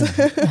there,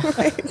 boobs.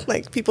 Right?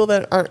 Like people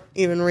that aren't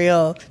even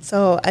real.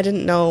 So I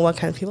didn't know what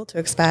kind of people to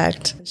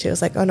expect. And she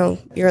was like, "Oh no,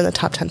 you're in the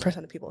top 10%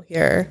 of people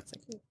here." It's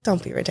like,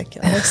 don't be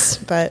ridiculous.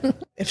 But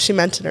if she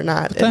meant it or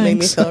not, it made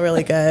me feel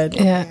really good.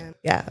 And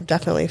I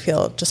definitely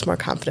feel just more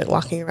confident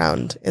walking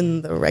around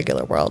in the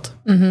regular world.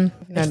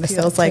 It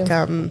feels like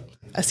a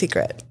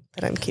secret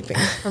that I'm keeping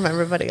from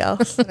everybody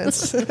else. And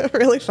it's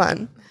really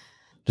fun.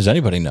 Does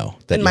anybody know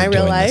that in my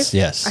real life? This?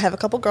 Yes. I have a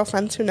couple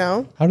girlfriends who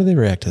know. How do they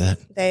react to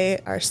that? They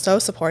are so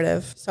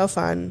supportive, so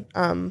fun.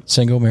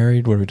 Single,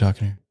 married? What are we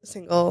talking here?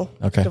 Single,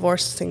 okay.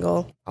 Divorced,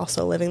 single,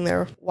 also living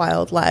their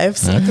wild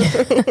lives.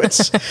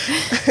 Which,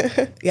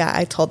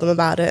 I told them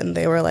about it and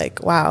they were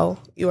like, "Wow,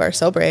 you are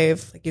so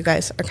brave. Like, you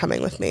guys are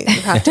coming with me.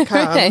 You have to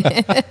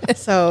come."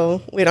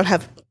 So we don't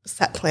have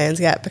set plans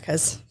yet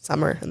because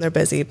summer and they're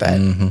busy, but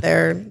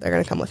they're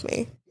going to come with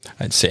me.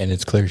 I'd say, and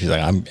it's clear she's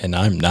like,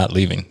 I'm not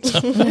leaving.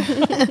 So.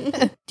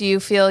 Do you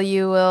feel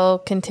you will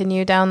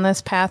continue down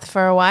this path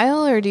for a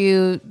while, or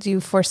do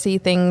you foresee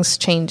things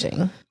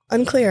changing?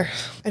 Unclear.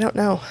 I don't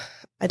know.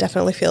 I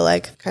definitely feel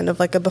like kind of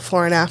like a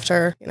before and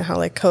after. You know how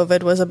like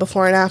COVID was a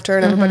before and after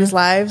in everybody's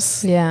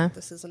lives? Yeah.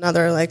 This is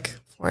another like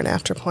before and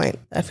after point.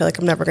 I feel like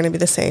I'm never going to be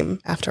the same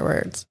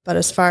afterwards. But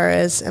as far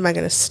as am I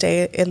going to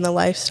stay in the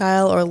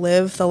lifestyle or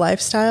live the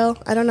lifestyle?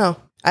 I don't know.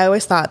 I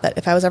always thought that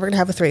if I was ever going to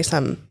have a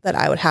threesome, that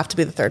I would have to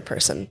be the third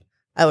person.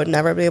 I would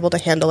never be able to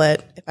handle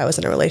it if I was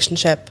in a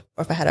relationship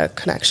or if I had a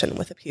connection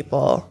with the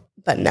people.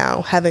 But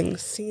now, having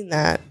seen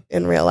that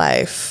in real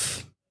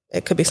life,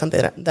 it could be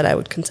something that I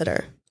would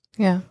consider.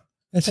 Yeah.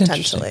 That's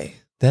potentially.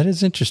 Interesting. That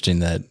is interesting,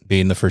 that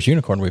being the first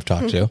unicorn we've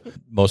talked to,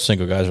 most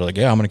single guys are like,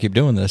 yeah, I'm going to keep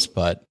doing this.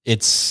 But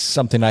it's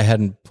something I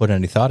hadn't put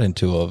any thought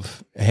into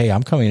of, hey,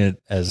 I'm coming in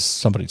as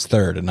somebody's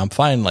third and I'm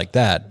fine like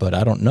that. But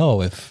I don't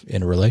know if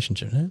in a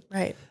relationship.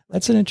 Right.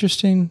 That's an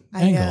interesting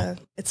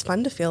angle. It's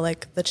fun to feel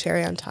like the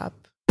cherry on top.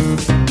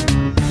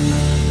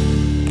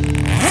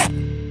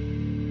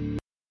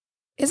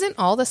 Isn't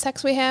all the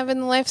sex we have in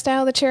the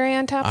lifestyle the cherry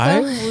on top, though? I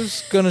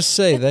was going to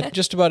say that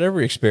just about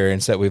every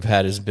experience that we've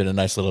had has been a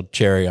nice little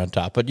cherry on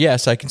top. But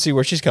yes, I can see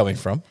where she's coming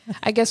from.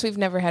 I guess we've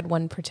never had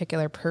one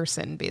particular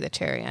person be the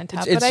cherry on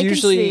top. It's but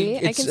usually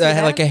I can see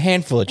like a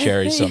handful of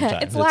cherries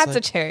sometimes. It's lots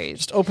of cherries.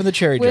 Just open the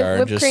cherry jar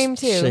and just cream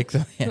too. shake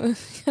them. Yeah.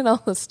 And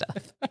all the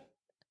stuff.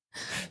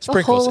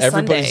 Sprinkles.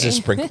 Everybody's just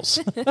sprinkles.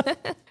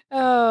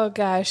 Oh,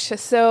 gosh.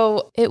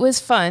 So it was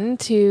fun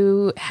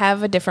to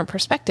have a different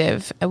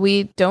perspective.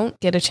 We don't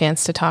get a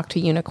chance to talk to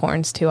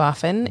unicorns too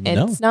often.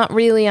 It's not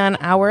really on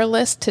our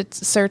list to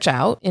search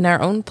out in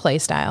our own play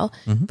style,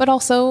 but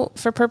also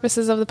for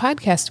purposes of the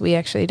podcast, we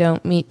actually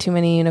don't meet too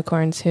many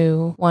unicorns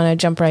who want to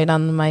jump right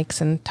on the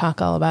mics and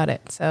talk all about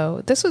it.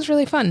 So this was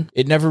really fun.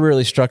 It never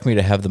really struck me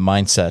to have the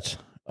mindset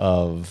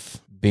of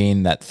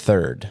being that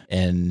third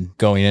and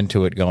going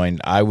into it going,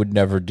 I would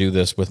never do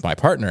this with my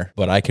partner,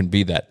 but I can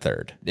be that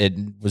third. It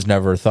was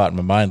never a thought in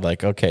my mind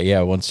like, okay,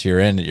 yeah, once you're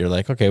in it, you're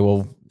like, okay,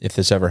 well, if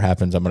this ever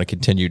happens, I'm going to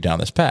continue down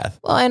this path.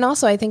 Well, and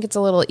also I think it's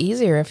a little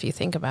easier if you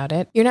think about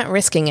it. You're not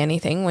risking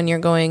anything when you're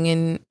going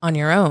in on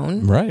your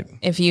own. Right.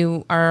 If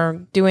you are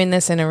doing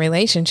this in a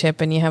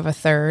relationship and you have a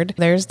third,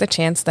 there's the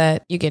chance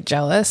that you get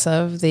jealous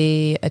of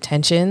the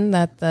attention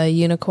that the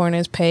unicorn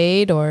is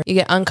paid, or you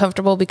get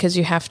uncomfortable because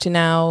you have to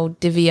now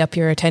divvy up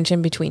your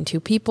attention between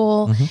two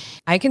people.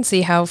 I can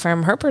see how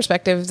from her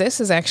perspective, this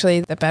is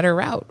actually the better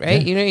route,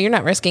 right? Yeah. You're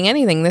not risking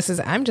anything.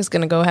 I'm just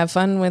going to go have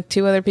fun with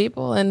two other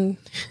people and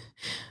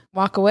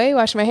walk away,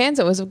 wash my hands.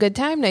 It was a good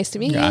time. Nice to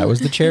meet you. I was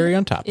the cherry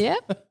on top.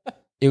 Yep.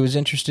 It was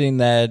interesting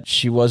that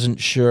she wasn't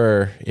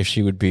sure if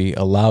she would be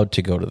allowed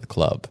to go to the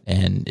club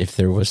and if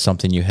there was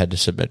something you had to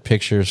submit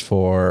pictures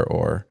for,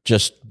 or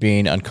just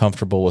being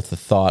uncomfortable with the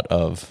thought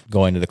of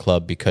going to the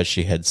club because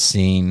she had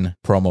seen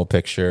promo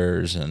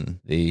pictures and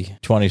the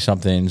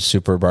 20-something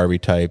super Barbie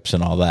types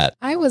and all that.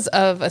 I was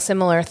of a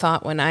similar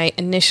thought when I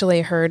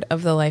initially heard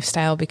of the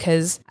lifestyle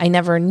because I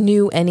never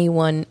knew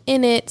anyone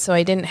in it, so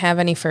I didn't have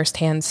any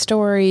firsthand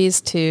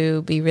stories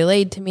to be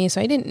relayed to me,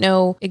 so I didn't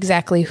know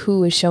exactly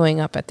who was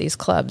showing up at these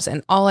clubs,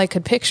 and all I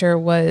could picture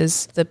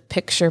was the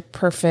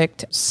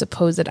picture-perfect,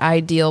 supposed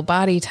ideal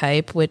body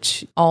type,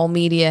 which all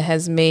media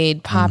has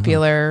made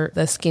popular,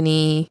 the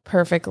skinny,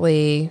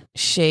 perfectly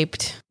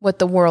shaped, what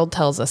the world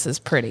tells us is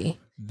pretty.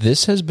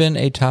 This has been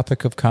a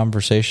topic of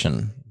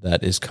conversation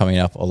that is coming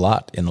up a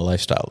lot in the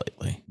lifestyle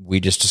lately. We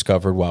just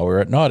discovered while we were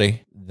at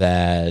Naughty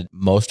that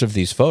most of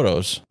these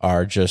photos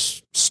are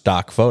just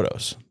stock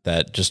photos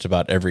that just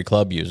about every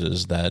club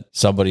uses, that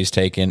somebody's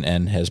taken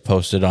and has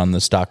posted on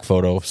the stock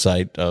photo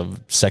site of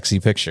sexy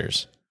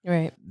pictures.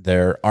 Right.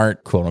 There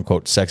aren't quote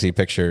unquote sexy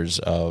pictures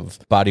of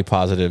body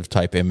positive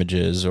type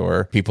images,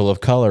 or people of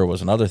color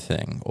was another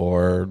thing,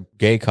 or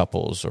gay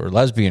couples or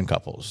lesbian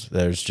couples.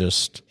 There's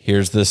just,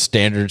 here's the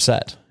standard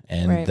set.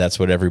 And that's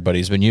what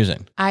everybody's been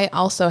using. I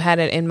also had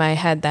it in my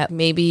head that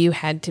maybe you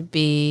had to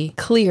be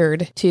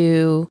cleared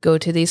to go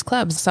to these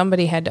clubs.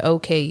 Somebody had to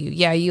okay you.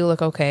 Yeah, you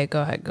look okay.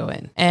 Go ahead, go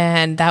in.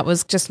 And that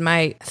was just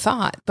my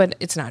thought, but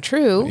it's not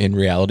true. In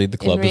reality, the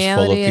club is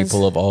full of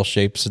people of all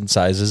shapes and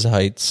sizes,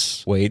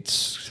 heights,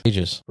 weights,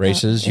 ages,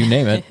 races, you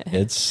name it.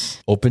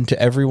 It's open to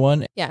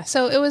everyone. Yeah,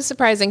 so it was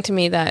surprising to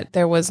me that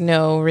there was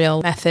no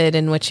real method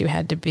in which you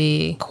had to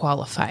be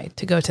qualified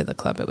to go to the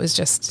club. It was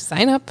just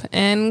sign up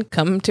and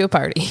come to a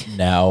party.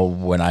 Now,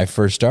 when I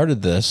first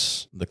started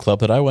this, the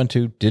club that I went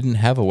to didn't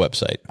have a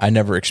website. I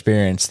never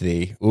experienced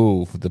the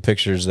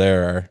pictures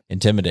there are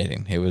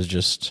intimidating. It was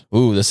just,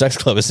 the sex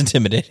club is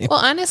intimidating.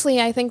 Well,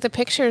 honestly, I think the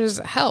pictures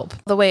help.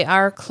 The way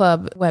our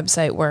club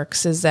website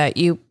works is that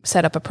you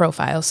set up a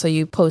profile. So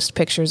you post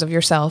pictures of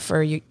yourself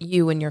or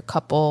you and your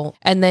couple.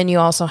 And then you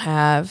also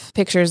have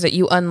pictures that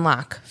you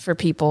unlock for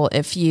people.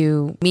 If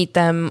you meet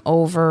them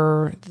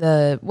over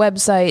the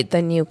website,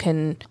 then you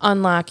can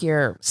unlock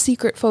your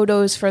secret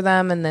photos for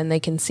them, and then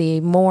they can see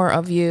more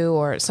of you.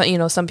 Or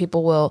some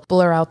people will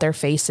blur out their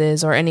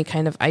faces or any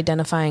kind of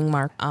identifying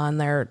mark on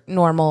their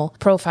normal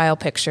profile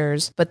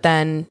pictures. But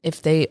then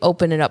if they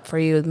open it up for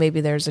you,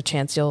 maybe there's a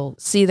chance you'll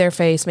see their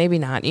face, maybe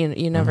not.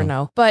 You never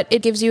know. But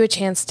it gives you a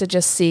chance to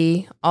just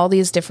see all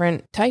these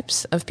different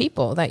types of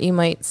people that you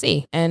might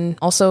see, and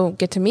also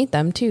get to meet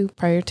them too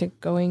prior to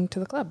going to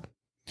the club.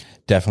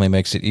 Definitely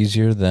makes it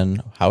easier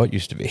than how it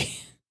used to be.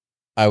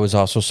 I was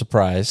also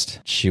surprised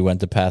she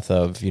went the path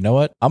of, you know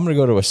what? I'm going to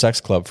go to a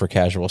sex club for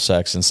casual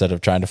sex instead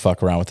of trying to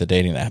fuck around with the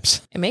dating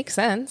apps. It makes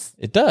sense.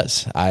 It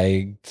does.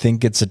 I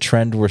think it's a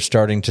trend we're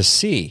starting to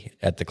see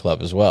at the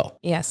club as well.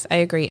 Yes, I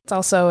agree. It's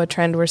also a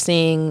trend we're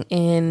seeing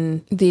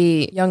in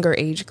the younger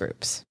age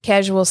groups.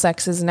 Casual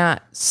sex is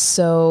not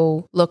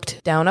so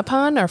looked down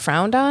upon or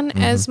frowned on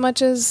as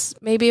much as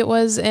maybe it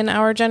was in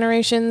our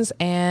generations.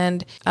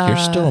 And you're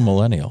still a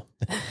millennial.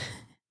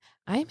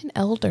 I'm an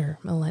elder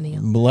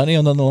millennial.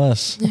 Millennial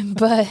nonetheless.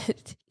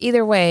 But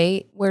either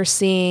way, we're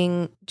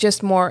seeing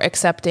just more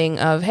accepting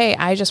of, hey,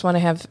 I just want to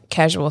have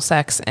casual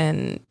sex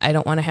and I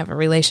don't want to have a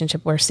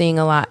relationship. We're seeing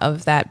a lot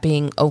of that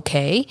being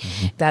okay.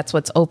 That's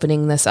what's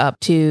opening this up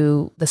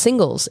to the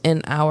singles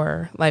in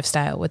our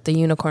lifestyle with the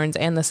unicorns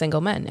and the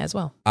single men as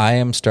well. I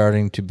am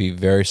starting to be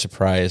very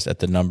surprised at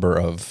the number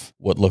of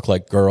what look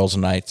like girls'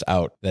 nights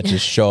out that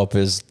just show up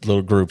as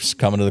little groups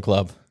coming to the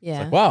club. Yeah.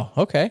 It's like, wow,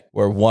 okay.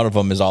 Where one of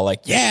them is all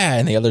like, yeah,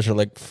 and the others are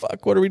like,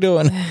 fuck, what are we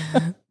doing?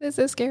 This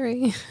is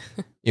scary.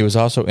 It was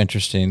also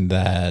interesting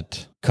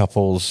that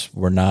couples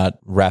were not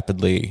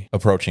rapidly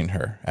approaching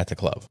her at the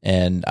club.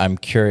 And I'm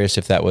curious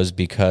if that was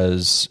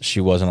because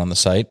she wasn't on the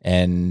site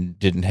and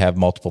didn't have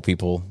multiple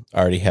people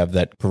already have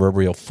that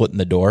proverbial foot in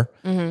the door.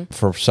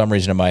 For some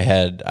reason in my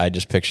head, I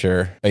just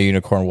picture a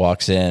unicorn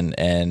walks in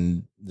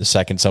and the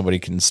second somebody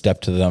can step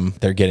to them,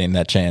 they're getting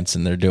that chance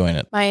and they're doing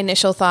it. My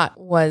initial thought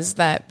was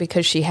that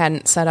because she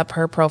hadn't set up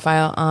her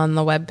profile on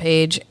the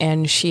webpage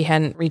and she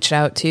hadn't reached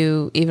out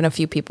to even a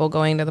few people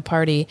going to the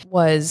party,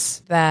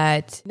 was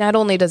that not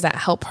only does that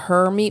help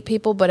her meet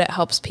people, but it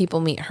helps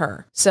people meet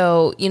her.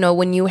 So,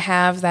 when you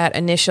have that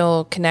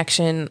initial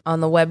connection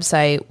on the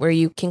website where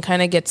you can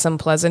kind of get some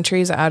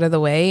pleasantries out of the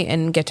way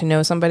and get to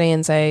know somebody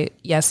and say,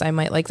 yes, I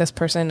might like this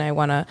person. I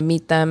want to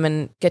meet them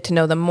and get to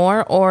know them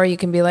more. Or you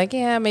can be like,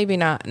 yeah, maybe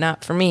not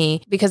for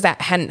me, because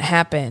that hadn't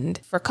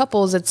happened. For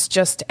couples, it's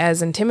just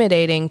as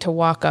intimidating to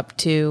walk up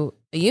to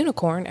a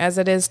unicorn as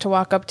it is to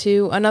walk up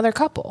to another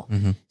couple.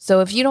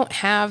 So if you don't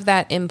have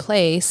that in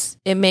place,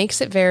 it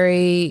makes it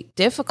very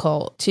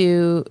difficult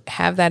to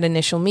have that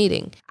initial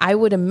meeting. I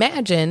would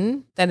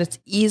imagine that it's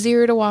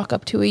easier to walk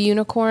up to a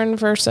unicorn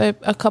versus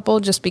a couple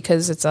just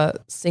because it's a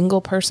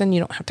single person. You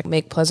don't have to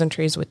make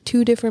pleasantries with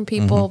two different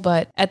people,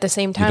 but at the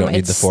same time, you don't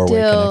need the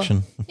four-way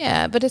connection.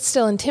 Yeah, but it's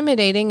still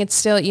intimidating. It's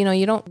still,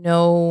 you don't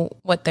know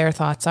what their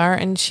thoughts are.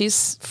 And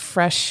she's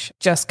fresh,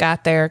 just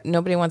got there.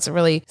 Nobody wants to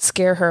really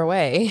scare her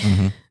away.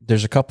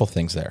 There's a couple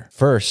things there.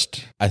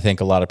 First, I think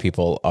a lot of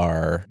people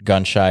are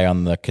gun shy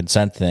on the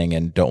consent thing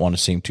and don't want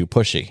to seem too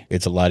pushy.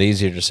 It's a lot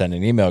easier to send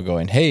an email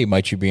going, hey,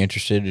 might you be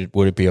interested?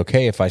 Would it be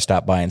okay if I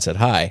stopped by and said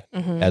hi?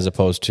 As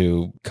opposed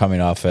to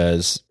coming off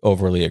as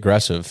overly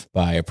aggressive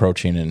by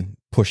approaching and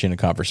pushing a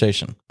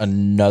conversation.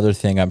 Another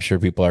thing I'm sure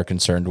people are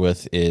concerned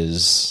with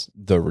is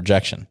the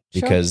rejection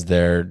because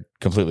they're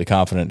completely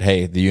confident,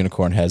 hey, the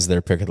unicorn has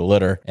their pick of the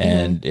litter.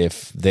 And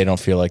if they don't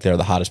feel like they're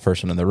the hottest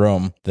person in the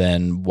room,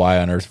 then why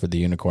on earth would the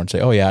unicorn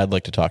say, oh yeah, I'd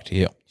like to talk to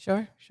you?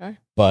 Sure.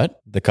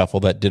 But the couple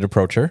that did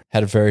approach her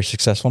had a very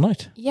successful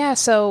night. Yeah,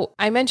 so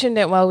I mentioned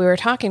it while we were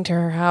talking to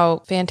her,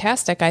 how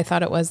fantastic I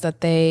thought it was that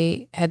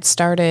they had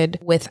started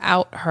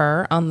without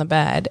her on the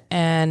bed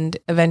and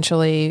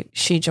eventually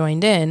she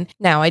joined in.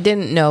 Now, I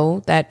didn't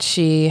know that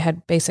she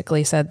had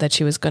basically said that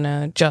she was going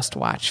to just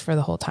watch for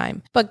the whole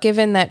time. But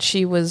given that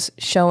she was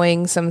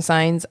showing some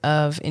signs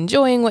of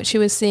enjoying what she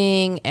was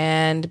seeing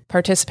and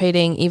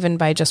participating even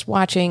by just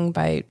watching,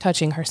 by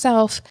touching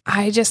herself,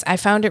 I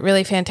found it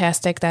really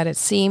fantastic that it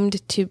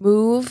seemed to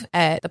move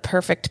at the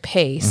perfect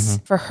pace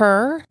for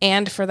her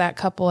and for that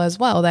couple as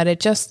well, that it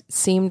just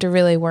seemed to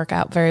really work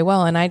out very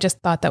well. And I just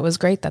thought that was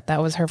great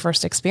that was her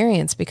first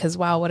experience because,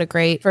 wow, what a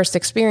great first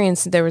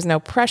experience. There was no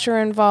pressure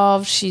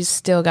involved. She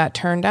still got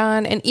turned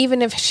on. And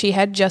even if she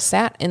had just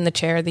sat in the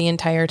chair the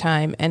entire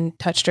time and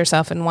touched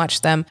herself and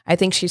watched them, I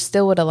think she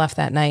still would have left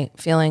that night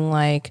feeling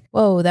like,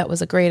 whoa, that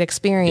was a great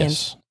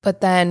experience. Yes. But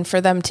then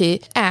for them to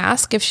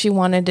ask if she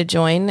wanted to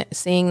join,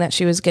 seeing that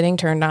she was getting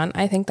turned on,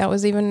 I think that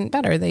was even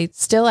better. They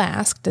still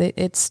asked.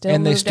 It's still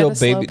and they moved still at a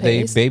slow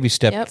pace. baby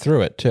stepped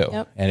through it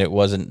too. And it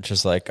wasn't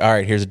just like, all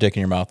right, here's a dick in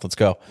your mouth, let's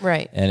go.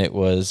 Right. And it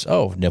was,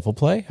 oh, nipple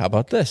play? How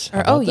about this?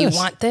 Or, oh, you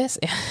want this?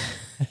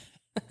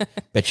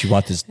 Bet you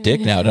want this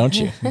dick now, don't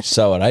you? You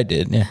saw what I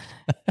did. Yeah.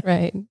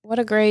 Right. What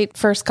a great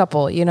first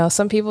couple.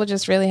 Some people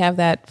just really have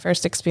that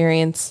first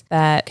experience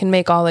that can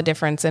make all the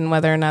difference in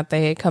whether or not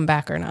they come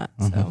back or not.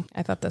 So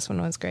I thought this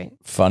one was great.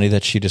 Funny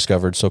that she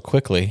discovered so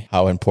quickly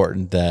how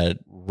important that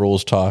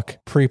rules talk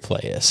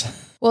pre-play is.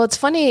 Well, it's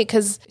funny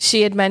because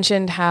she had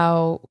mentioned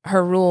how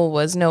her rule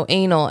was no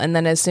anal. And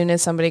then as soon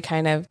as somebody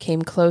kind of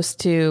came close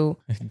to...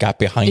 got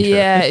behind her.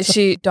 Yeah,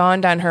 she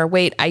dawned on her,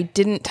 wait, I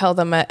didn't tell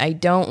them I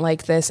don't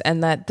like this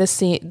and that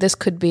this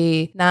could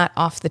be not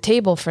off the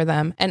table for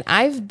them. And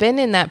I've been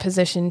in that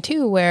position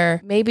too, where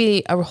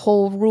maybe a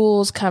whole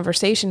rules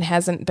conversation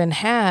hasn't been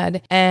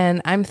had.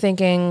 And I'm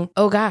thinking,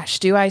 oh gosh,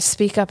 do I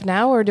speak up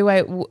now or do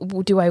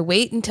I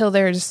wait until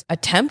there's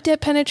attempt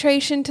at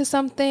penetration to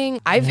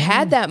something? I've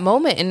had that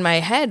moment in my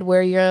head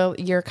where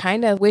you're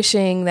kind of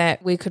wishing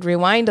that we could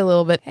rewind a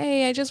little bit.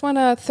 Hey, I just want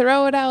to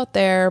throw it out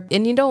there.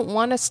 And you don't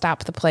want to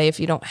stop the play if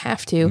you don't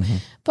have to.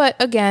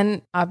 But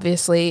again,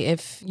 obviously,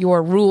 if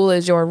your rule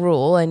is your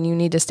rule and you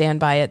need to stand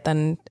by it,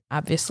 then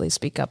obviously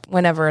speak up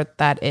whenever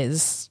that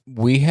is.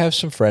 We have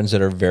some friends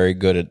that are very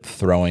good at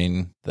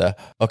throwing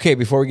okay,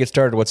 before we get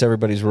started, what's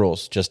everybody's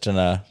rules? Just in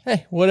a,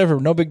 hey, whatever,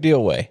 no big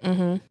deal way.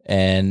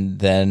 And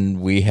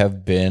then we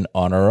have been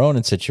on our own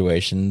in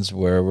situations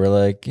where we're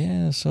like,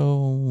 yeah,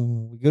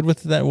 so we good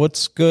with that?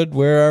 What's good?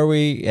 Where are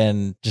we?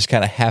 And just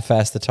kind of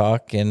half-ass the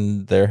talk.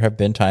 And there have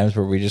been times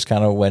where we just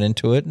kind of went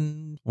into it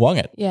and wung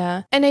it.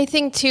 Yeah. And I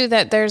think too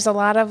that there's a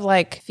lot of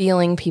like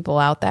feeling people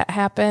out that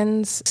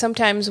happens.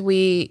 Sometimes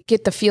we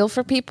get the feel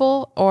for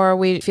people or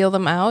we feel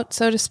them out,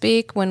 so to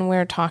speak, when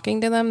we're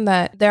talking to them,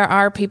 that there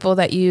are people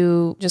that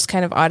you just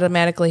kind of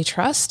automatically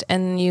trust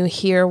and you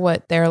hear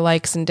what their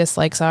likes and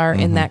dislikes are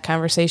in that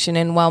conversation.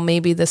 And while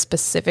maybe the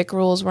specific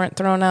rules weren't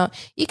thrown out,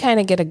 you kind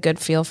of get a good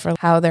feel for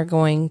how they're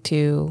going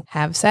to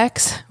have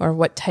sex or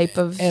what type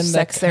of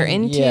sex they're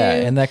into. Yeah.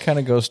 And that kind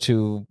of goes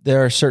to,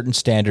 there are certain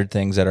standard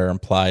things that are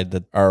implied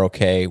that are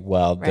okay,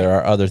 while there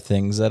are other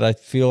things that I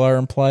feel are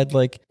implied,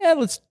 like, yeah,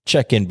 let's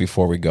check in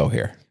before we go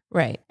here.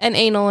 Right. And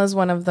anal is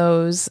one of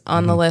those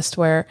on the list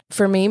where,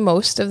 for me,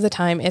 most of the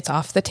time it's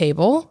off the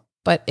table.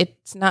 But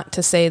it's not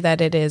to say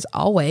that it is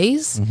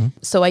always.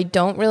 So I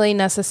don't really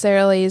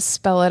necessarily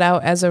spell it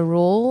out as a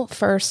rule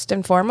first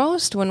and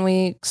foremost when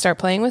we start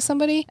playing with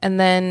somebody. And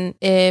then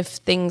if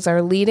things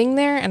are leading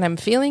there and I'm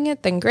feeling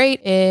it, then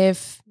great.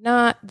 If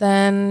not,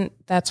 then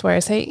that's where I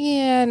say,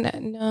 yeah,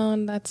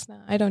 no, that's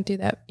not, I don't do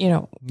that,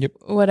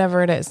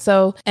 whatever it is.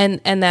 So, and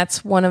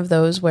that's one of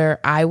those where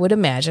I would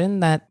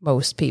imagine that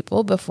most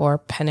people before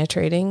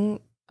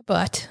penetrating a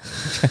butt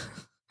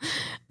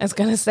is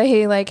going to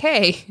say like,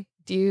 hey,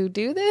 do you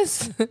do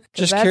this?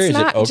 Just curious.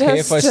 Is it okay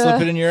if I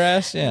slip it in your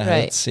ass? Yeah.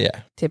 Right.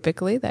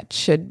 Typically, that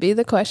should be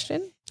the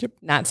question. Yep.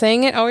 Not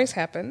saying it always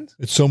happens.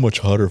 It's so much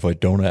hotter if I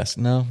don't ask.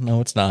 No,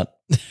 it's not.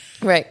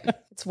 Right.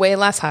 It's way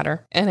less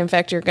hotter. And in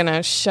fact, you're going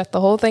to shut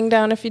the whole thing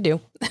down if you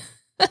do.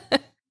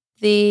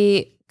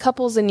 The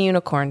couples and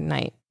unicorn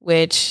night,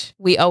 which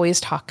we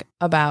always talk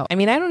about. I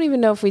mean, I don't even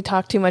know if we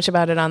talk too much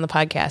about it on the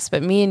podcast,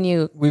 but me and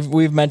you...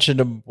 We've mentioned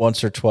them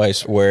once or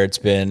twice where it's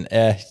been,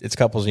 it's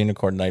couples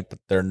unicorn night, but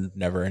there are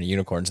never any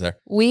unicorns there.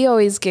 We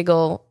always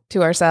giggle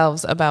to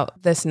ourselves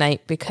about this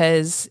night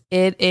because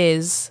it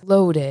is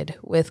loaded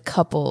with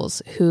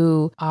couples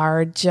who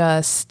are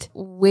just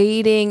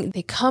waiting.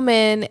 They come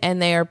in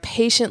and they are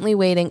patiently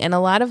waiting. And a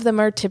lot of them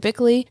are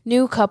typically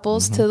new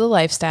couples to the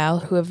lifestyle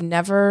who have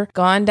never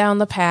gone down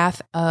the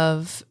path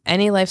of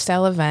any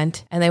lifestyle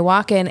event. And they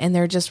walk in and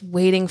they're just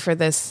waiting for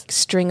this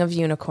string of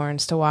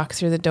unicorns to walk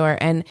through the door.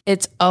 And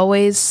it's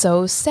always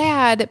so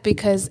sad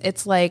because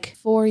it's like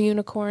 4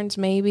 unicorns,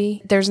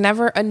 maybe. There's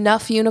never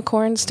enough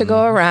unicorns to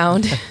go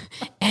around.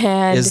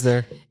 And is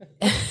there?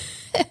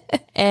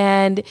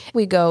 And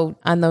we go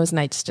on those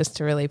nights just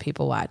to really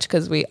people watch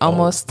because we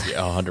almost...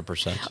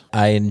 100%.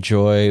 I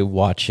enjoy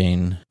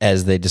watching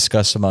as they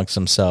discuss amongst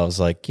themselves,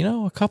 like,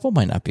 a couple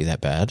might not be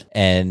that bad,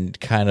 and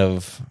kind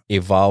of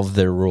evolve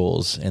their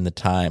rules in the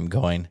time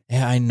going,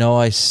 yeah, I know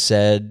I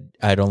said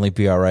I'd only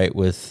be all right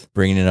with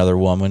bringing another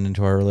woman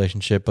into our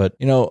relationship, but,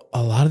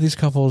 a lot of these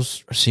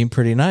couples seem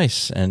pretty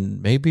nice,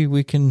 and maybe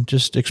we can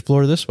just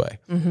explore this way.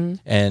 Mm-hmm.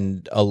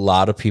 And a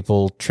lot of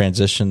people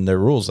transition their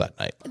rules that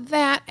night.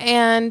 That,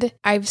 and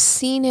I've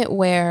seen it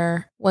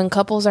where when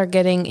couples are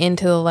getting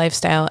into the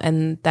lifestyle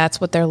and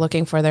that's what they're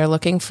looking for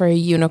a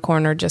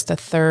unicorn or just a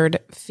third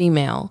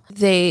female,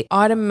 they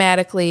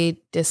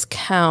automatically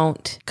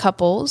discount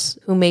couples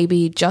who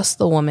maybe just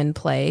the woman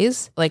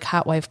plays, like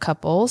hot wife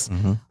couples,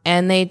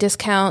 and they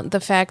discount the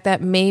fact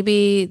that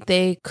maybe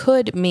they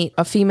could meet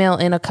a female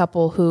in a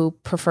couple who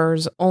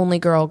prefers only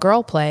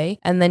girl play,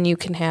 and then you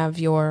can have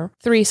your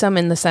threesome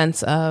in the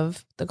sense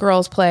of the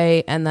girls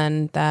play and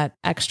then that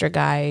extra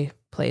guy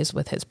plays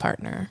with his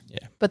partner.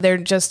 Yeah. But they're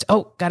just,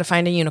 gotta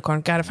find a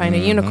unicorn.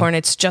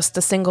 It's just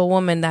a single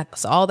woman.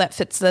 That's all that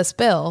fits this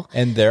bill.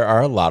 And there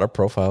are a lot of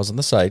profiles on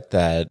the site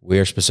that we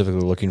are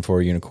specifically looking for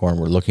a unicorn.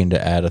 We're looking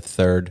to add a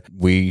third.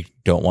 We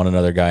don't want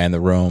another guy in the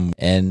room.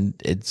 And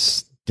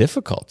it's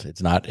difficult.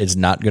 It's not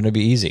going to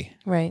be easy.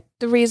 Right.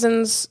 The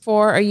reasons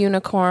for a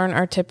unicorn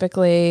are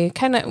typically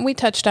we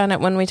touched on it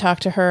when we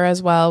talked to her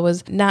as well,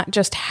 was not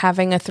just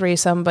having a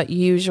threesome, but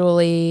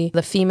usually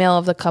the female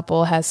of the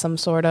couple has some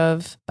sort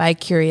of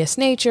bi-curious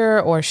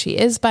nature, or she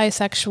is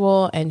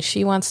bisexual and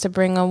she wants to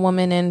bring a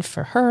woman in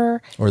for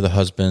her. Or the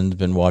husband's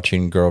been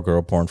watching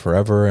girl porn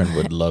forever and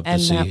would love to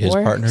see his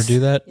partner do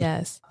that.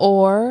 Yes.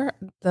 Or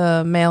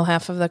the male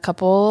half of the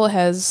couple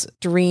has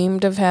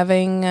dreamed of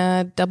having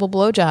a double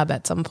blowjob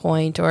at some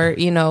point, or,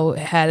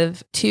 had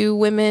 2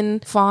 women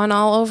fawn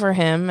all over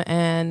him.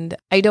 And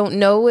I don't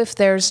know if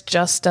there's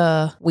just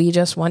we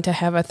just want to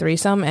have a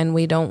threesome and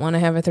we don't want to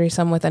have a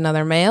threesome with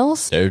another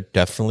males. There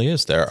definitely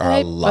is. There are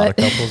a lot of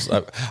couples.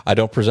 I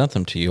don't present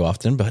them to you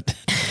often, but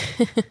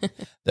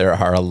there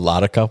are a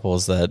lot of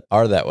couples that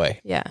are that way.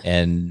 Yeah.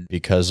 And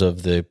because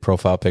of the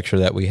profile picture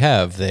that we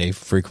have, they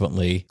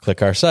frequently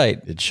click our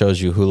site. It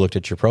shows you who looked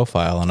at your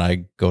profile, and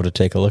I go to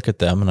take a look at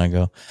them and I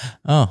go,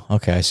 oh,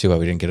 okay, I see why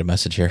we didn't get a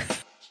message here.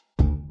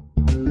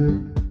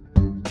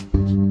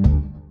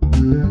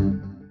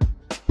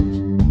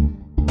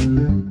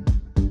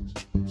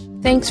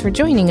 Thanks for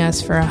joining us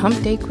for a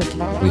Hump Day Quickie.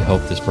 We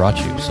hope this brought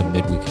you some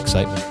midweek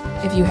excitement.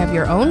 If you have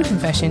your own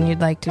confession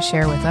you'd like to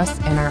share with us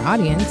and our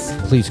audience,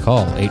 please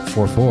call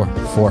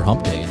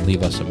 844-4HUMP-DAY and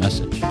leave us a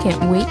message.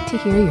 Can't wait to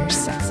hear your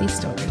sexy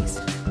stories.